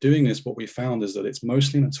by doing this, what we found is that it's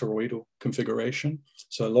mostly in a toroidal configuration.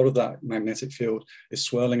 So a lot of that magnetic field is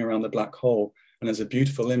swirling around the black hole. And there's a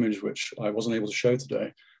beautiful image, which I wasn't able to show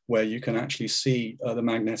today, where you can actually see the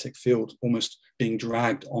magnetic field almost being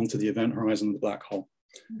dragged onto the event horizon of the black hole.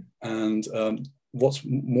 And what's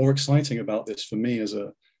more exciting about this for me as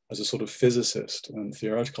a sort of physicist and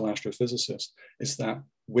theoretical astrophysicist is that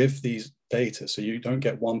with these data. So you don't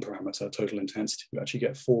get one parameter, total intensity, you actually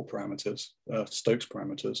get 4 parameters, Stokes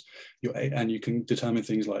parameters, and you can determine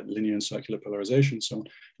things like linear and circular polarization. So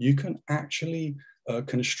you can actually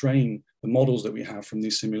constrain the models that we have from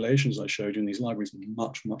these simulations I showed you in these libraries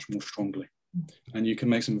much, much more strongly. And you can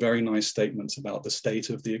make some very nice statements about the state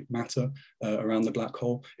of the matter around the black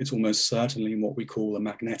hole. It's almost certainly in what we call a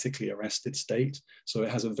magnetically arrested state. So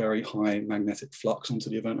it has a very high magnetic flux onto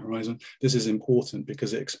the event horizon. This is important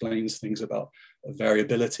because it explains things about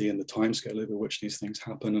variability and the timescale over which these things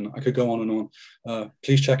happen. And I could go on and on.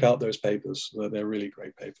 Please check out those papers. They're really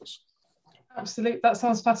great papers. Absolutely, that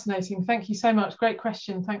sounds fascinating. Thank you so much. Great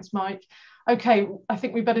question. Thanks, Mike. Okay, I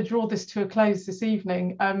think we better draw this to a close this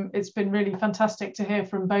evening. It's been really fantastic to hear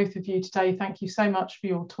from both of you today. Thank you so much for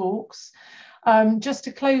your talks. Just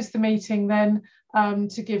to close the meeting then,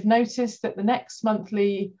 to give notice that the next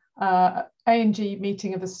monthly A&G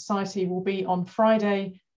meeting of the Society will be on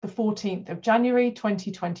Friday, the 14th of January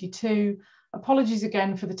 2022. Apologies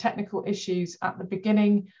again for the technical issues at the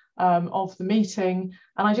beginning of the meeting.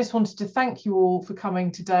 And I just wanted to thank you all for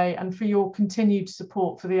coming today and for your continued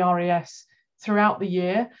support for the RAS throughout the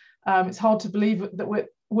year. It's hard to believe that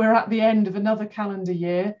we're at the end of another calendar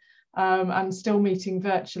year and still meeting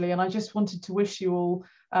virtually. And I just wanted to wish you all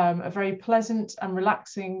a very pleasant and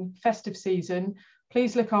relaxing festive season.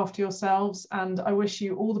 Please look after yourselves, and I wish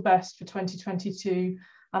you all the best for 2022.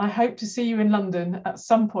 And I hope to see you in London at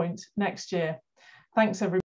some point next year. Thanks, everybody.